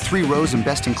 Heck, with 3 rows and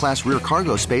best-in-class rear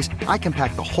cargo space, I can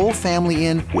pack the whole family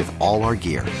in with all our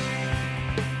gear.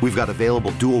 We've got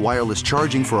available dual wireless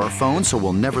charging for our phones, so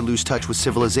we'll never lose touch with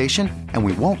civilization, and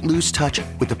we won't lose touch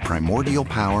with the primordial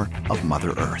power of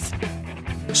Mother Earth.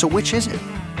 So which is it?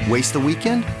 Waste the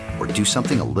weekend or do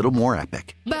something a little more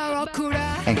epic?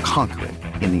 And conquer it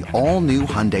in the all-new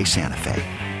Hyundai Santa Fe.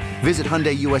 Visit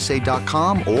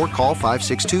HyundaiUSA.com or call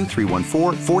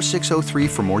 562-314-4603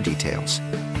 for more details.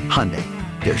 Hyundai,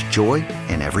 there's joy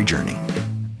in every journey.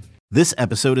 This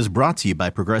episode is brought to you by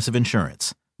Progressive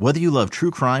Insurance. Whether you love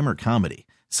true crime or comedy,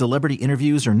 celebrity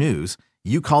interviews or news,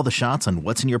 you call the shots on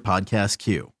what's in your podcast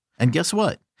queue. And guess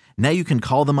what? Now you can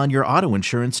call them on your auto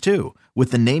insurance too with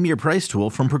the Name Your Price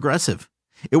tool from Progressive.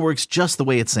 It works just the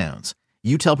way it sounds.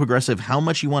 You tell Progressive how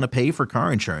much you want to pay for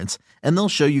car insurance, and they'll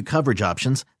show you coverage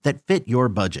options that fit your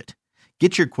budget.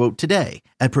 Get your quote today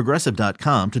at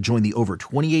Progressive.com to join the over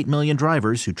 28 million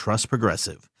drivers who trust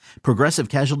Progressive. Progressive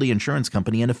Casualty Insurance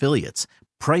Company and Affiliates.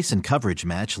 Price and coverage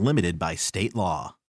match limited by state law.